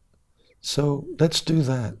 So let's do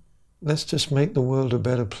that. Let's just make the world a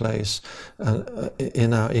better place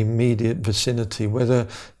in our immediate vicinity.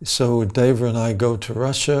 So Deva and I go to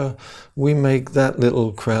Russia, we make that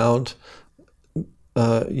little crowd,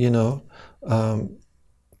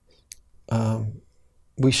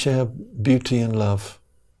 we share beauty and love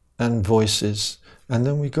and voices, and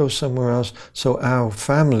then we go somewhere else. So our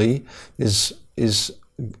family is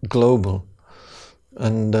global,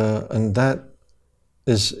 and that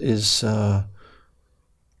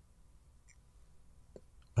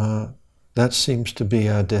that seems to be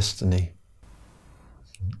our destiny,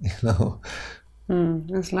 you know.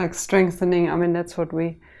 It's like strengthening. I mean, that's what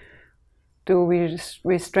we do.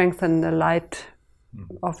 We strengthen the light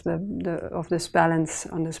of this balance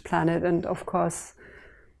on this planet. And of course,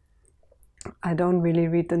 I don't really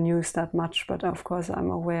read the news that much, but of course I'm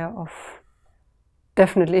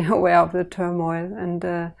definitely aware of the turmoil,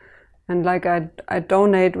 and like I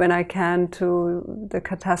donate when I can to the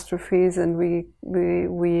catastrophes, and we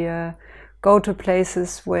go to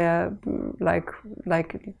places where, like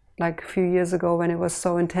a few years ago when it was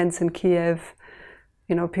so intense in Kiev,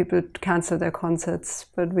 you know, people canceled their concerts,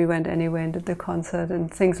 but we went anyway and did the concert,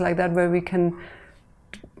 and things like that, where we can,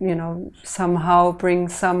 you know, somehow bring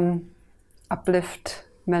some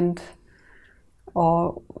upliftment.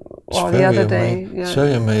 Or the other day, it's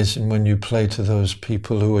very amazing when you play to those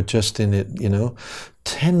people who are just in it, you know,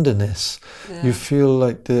 tenderness. Yeah. You feel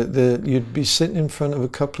like you'd be sitting in front of a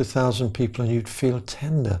couple of thousand people and you'd feel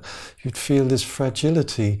tender. You'd feel this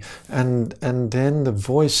fragility, and then the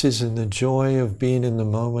voices and the joy of being in the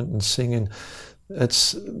moment and singing.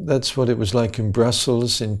 That's what it was like in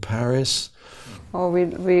Brussels, in Paris. Or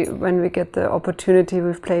when we get the opportunity,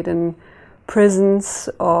 we've played in prisons,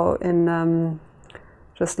 or in.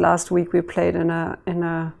 Just last week we played in a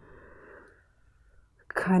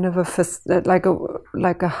kind of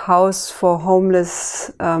like a house for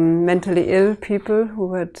homeless, mentally ill people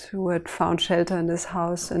who had found shelter in this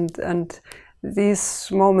house, and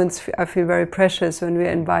these moments I feel very precious when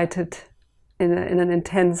we're invited in an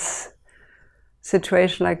intense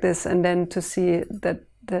situation like this, and then to see that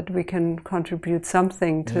we can contribute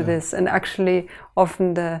something to this, and actually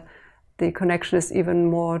often the connection is even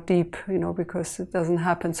more deep, you know, because it doesn't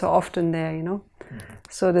happen so often there, you know.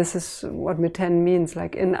 So this is what Miten means,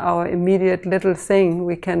 like in our immediate little thing,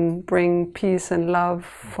 we can bring peace and love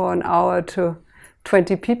for an hour to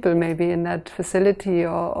 20 people maybe in that facility,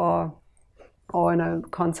 or in a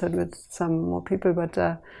concert with some more people, but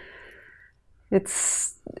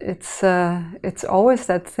it's always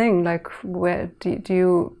that thing, like where do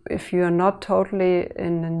you, if you are not totally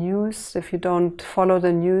in the news, if you don't follow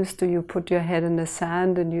the news, do you put your head in the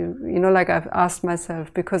sand and you know, like I've asked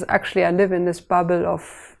myself, because actually I live in this bubble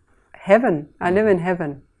of heaven. I live in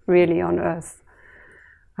heaven, really, on earth.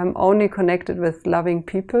 I'm only connected with loving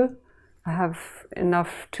people. I have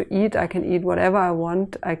enough to eat. I can eat whatever I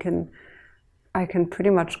want. I can pretty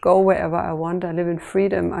much go wherever I want. I live in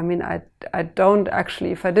freedom. I mean, I don't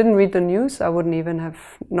actually, if I didn't read the news, I wouldn't even have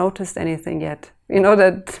noticed anything yet. You know,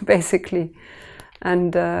 that basically.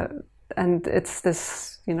 And it's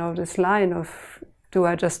this, you know, this line of, do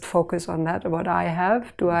I just focus on that, what I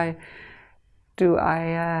have? Do I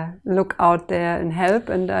look out there and help?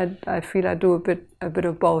 And I feel I do a bit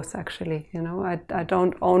of both, actually. You know, I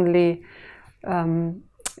don't only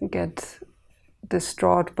get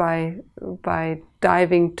distraught by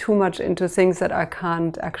diving too much into things that I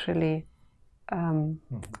can't actually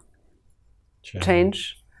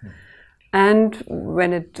change. And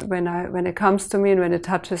when it comes to me and when it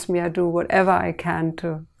touches me, I do whatever I can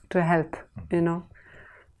to help, you know.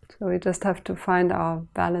 So we just have to find our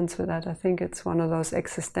balance with that. I think it's one of those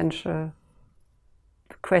existential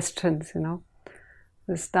questions, you know,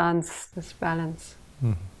 this dance, this balance.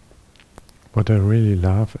 Mm. What I really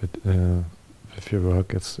love with your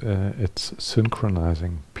work is it's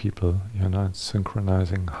synchronizing people, you know, it's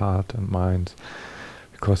synchronizing heart and mind,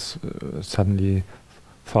 because suddenly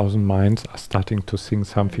 1,000 minds are starting to sing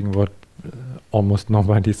something what almost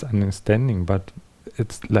nobody's understanding, but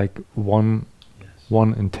it's like one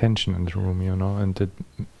intention in the room, you know, and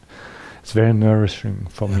it's very nourishing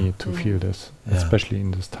for me to feel this, especially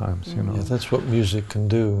in these times, you know. Yeah, that's what music can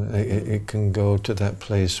do. It can go to that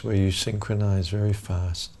place where you synchronize very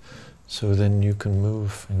fast, so then you can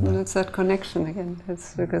move. And it's that connection again.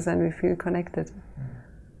 It's because then we feel connected.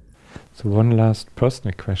 So one last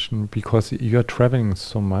personal question, because you're traveling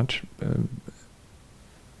so much,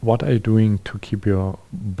 what are you doing to keep your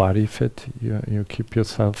body fit? You keep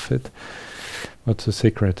yourself fit? What's the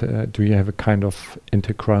secret? Do you have a kind of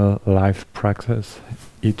integral life practice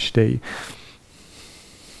each day?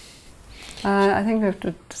 I think we have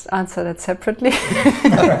to just answer that separately.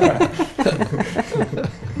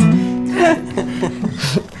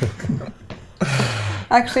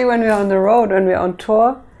 Actually, when we're on the road, when we're on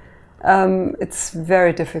tour, it's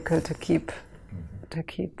very difficult to keep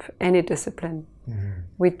any discipline.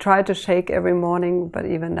 We try to shake every morning, but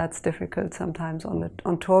even that's difficult sometimes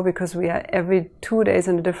on tour, because we are every 2 days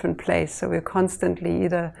in a different place. So we're constantly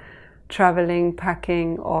either traveling,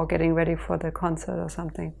 packing, or getting ready for the concert or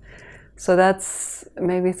something. So that's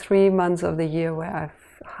maybe 3 months of the year where I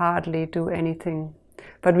hardly do anything.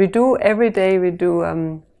 But we do every day.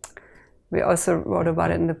 We also wrote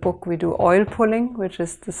about it in the book. We do oil pulling, which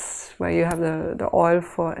is this where you have the oil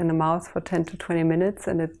in the mouth for 10 to 20 minutes,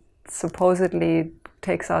 and it supposedly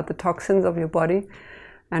takes out the toxins of your body.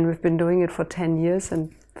 And we've been doing it for 10 years,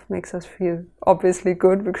 and it makes us feel obviously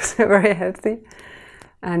good because we're very healthy.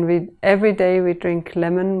 And every day we drink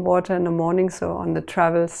lemon water in the morning. So on the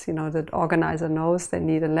travels, you know, the organizer knows they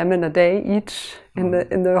need a lemon a day each in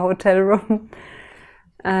the hotel room,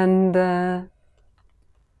 and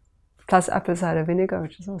plus apple cider vinegar,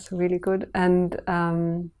 which is also really good.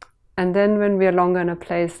 And then when we are longer in a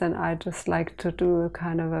place, then I just like to do a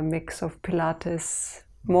kind of a mix of Pilates,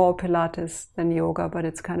 more Pilates than yoga, but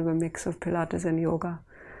it's kind of a mix of Pilates and yoga.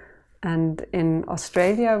 And in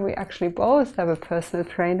Australia, we actually both have a personal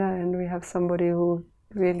trainer, and we have somebody who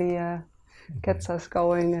really gets us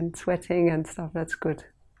going and sweating and stuff. That's good.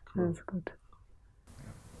 That's good.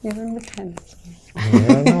 Even with tennis.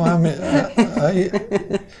 Yeah, no,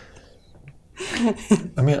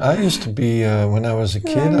 I mean, I used to be, when I was a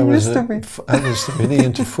kid, I was really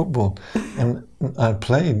into football, and I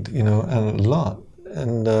played, you know, a lot,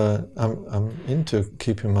 and I'm into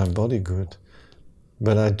keeping my body good.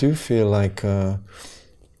 But I do feel like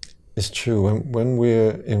it's true, when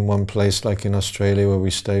we're in one place, like in Australia, where we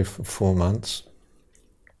stay for 4 months,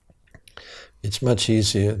 it's much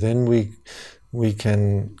easier. Then we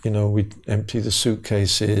can, you know, we empty the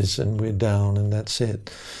suitcases and we're down, and that's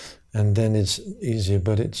it. And then it's easier.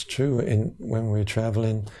 But it's true when we're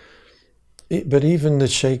traveling. But even the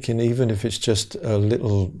shaking, even if it's just a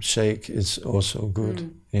little shake, is also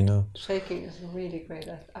good, you know. Shaking is really great.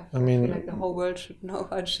 I mean, feel like the whole world should know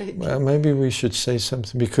about shaking. Well, maybe we should say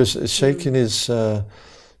something, because shaking is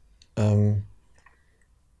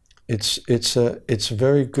it's a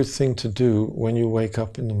very good thing to do when you wake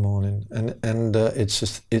up in the morning, and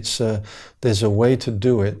there's a way to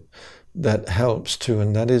do it that helps too,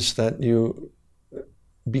 and that is that you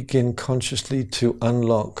begin consciously to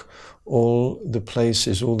unlock all the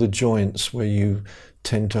places, all the joints where you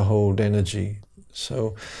tend to hold energy.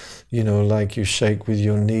 So, you know, like you shake with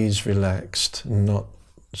your knees relaxed, not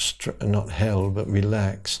held, but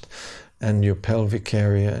relaxed, and your pelvic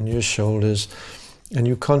area and your shoulders, and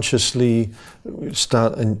you consciously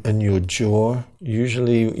start in your jaw.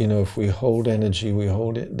 Usually, you know, if we hold energy, we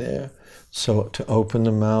hold it there. So to open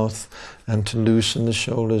the mouth and to loosen the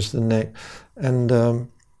shoulders, the neck, and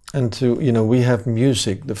to, you know, we have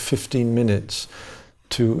music, the 15 minutes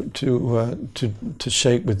to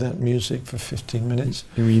shake with that music for 15 minutes.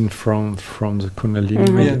 You mean from the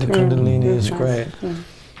Kundalini? Yeah, the Kundalini is great.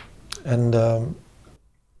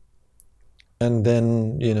 And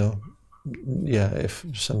then, you know, yeah, if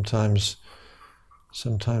sometimes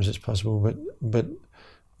it's possible, but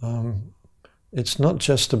it's not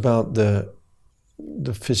just about the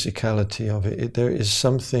physicality of it. There is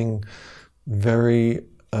something very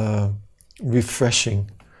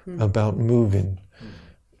refreshing about moving.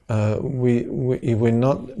 We're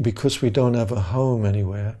not, because we don't have a home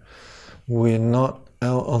anywhere, we're not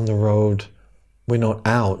out on the road. We're not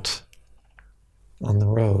out on the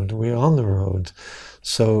road. We're on the road.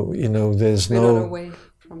 So, you know, we're not away.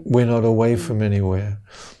 from. We're not away from anywhere.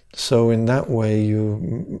 So in that way,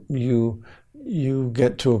 you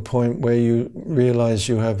get to a point where you realize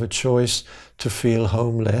you have a choice to feel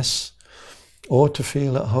homeless or to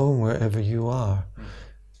feel at home wherever you are.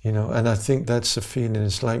 You know, and I think that's the feeling.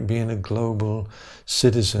 It's like being a global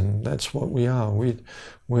citizen. That's what we are.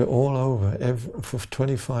 We're all over for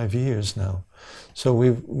 25 years now. So we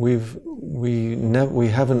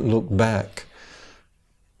haven't looked back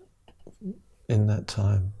in that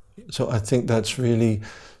time. So I think that's really,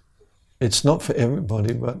 it's not for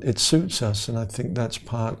everybody, but it suits us, and I think that's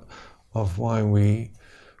part of why we,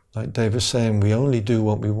 like Dave was saying, we only do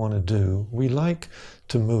what we want to do. We like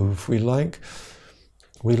to move. We like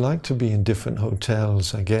to be in different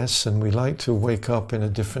hotels, I guess, and we like to wake up in a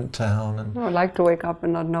different town. And I like to wake up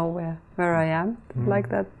and not know where I am. Like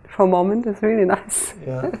that for a moment. It's really nice.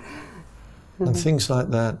 Yeah. And things like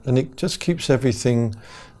that. And it just keeps everything,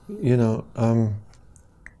 you know,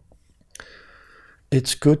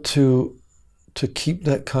 it's good to keep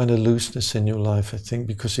that kind of looseness in your life, I think,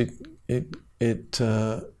 because it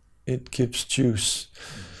gives juice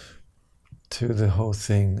to the whole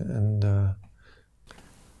thing,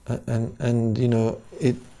 and you know,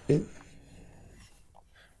 it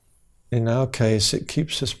in our case, it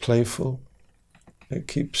keeps us playful. It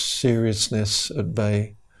keeps seriousness at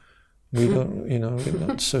bay. We don't, you know, we're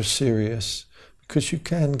not so serious, because you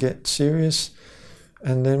can get serious.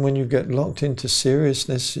 And then when you get locked into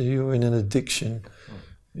seriousness, you're in an addiction,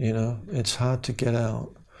 you know, it's hard to get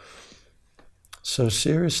out. So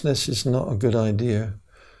seriousness is not a good idea.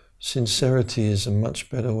 Sincerity is a much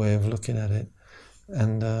better way of looking at it.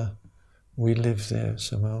 And we live there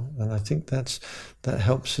somehow. And I think that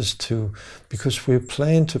helps us to, because we're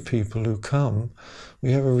playing to people who come,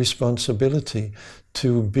 we have a responsibility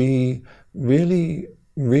to be really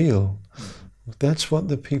real. That's what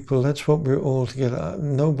we're all together.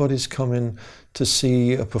 Nobody's coming to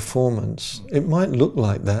see a performance. It might look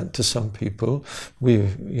like that to some people. We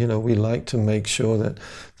like to make sure that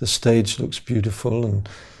the stage looks beautiful, and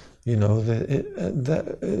you know, and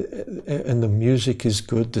the music is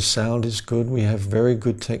good, the sound is good. We have very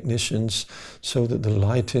good technicians, so that the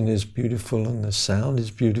lighting is beautiful and the sound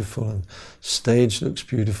is beautiful and stage looks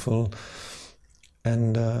beautiful,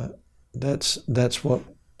 and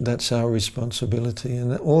that's our responsibility,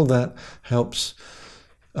 and all that helps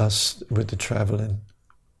us with the traveling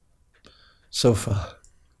so far.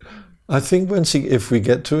 I think if we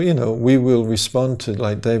get to, you know, we will respond to,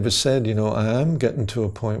 like David said, you know, I am getting to a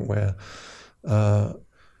point where,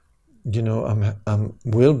 you know,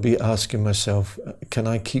 will be asking myself, can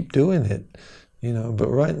I keep doing it? You know, but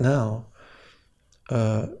right now,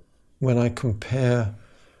 when I compare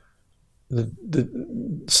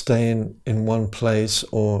the staying in one place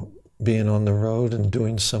or being on the road and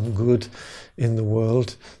doing some good in the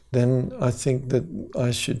world, then I think that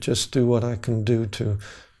I should just do what I can do to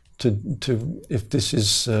if this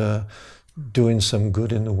is doing some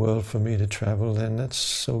good in the world for me to travel, then that's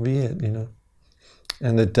so be it, you know.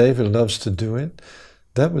 And that David loves to do it.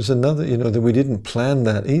 That was another, you know, that we didn't plan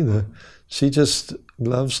that either. She just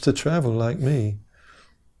loves to travel like me.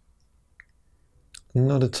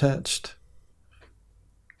 Not attached.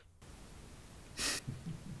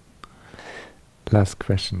 Last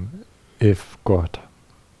question. If God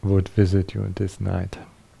would visit you this night,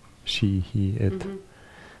 she, he, it,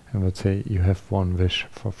 and would say, you have one wish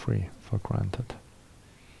for free, for granted.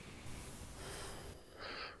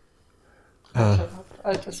 I'll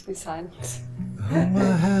just be silent. Hung my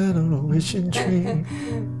hat on a wishing tree.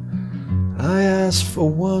 I asked for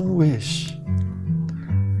one wish.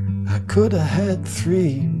 I could have had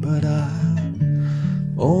three, but I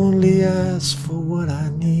only asked for what I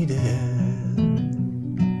needed.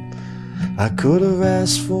 I could have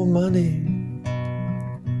asked for money,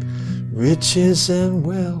 riches and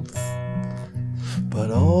wealth,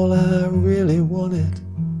 but all I really wanted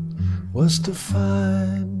was to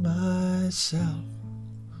find myself.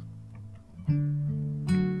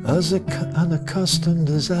 As unaccustomed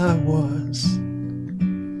as I was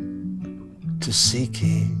to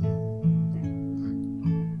seeking,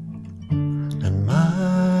 and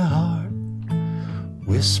my heart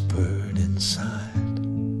whispered inside,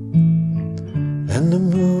 and the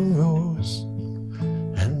moon rose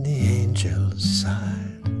and the angels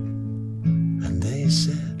sighed, and they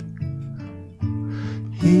said,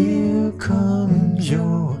 here comes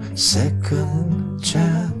your second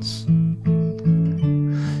chance.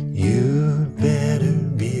 You'd better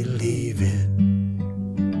believe it.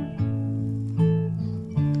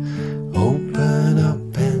 Open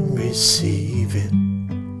up and receive it.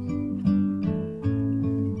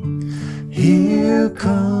 Here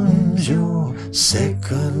comes your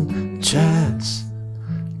second chance.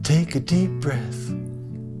 Take a deep breath.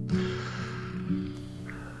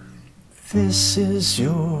 This is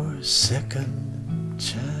your second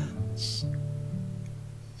chance.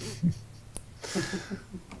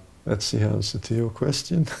 That's the answer to your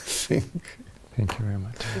question, I think. Thank you very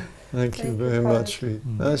much. Thank you very much, Veit.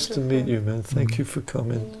 Nice to meet you, man. Thank you for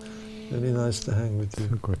coming. Really nice to hang with you.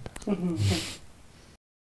 So good.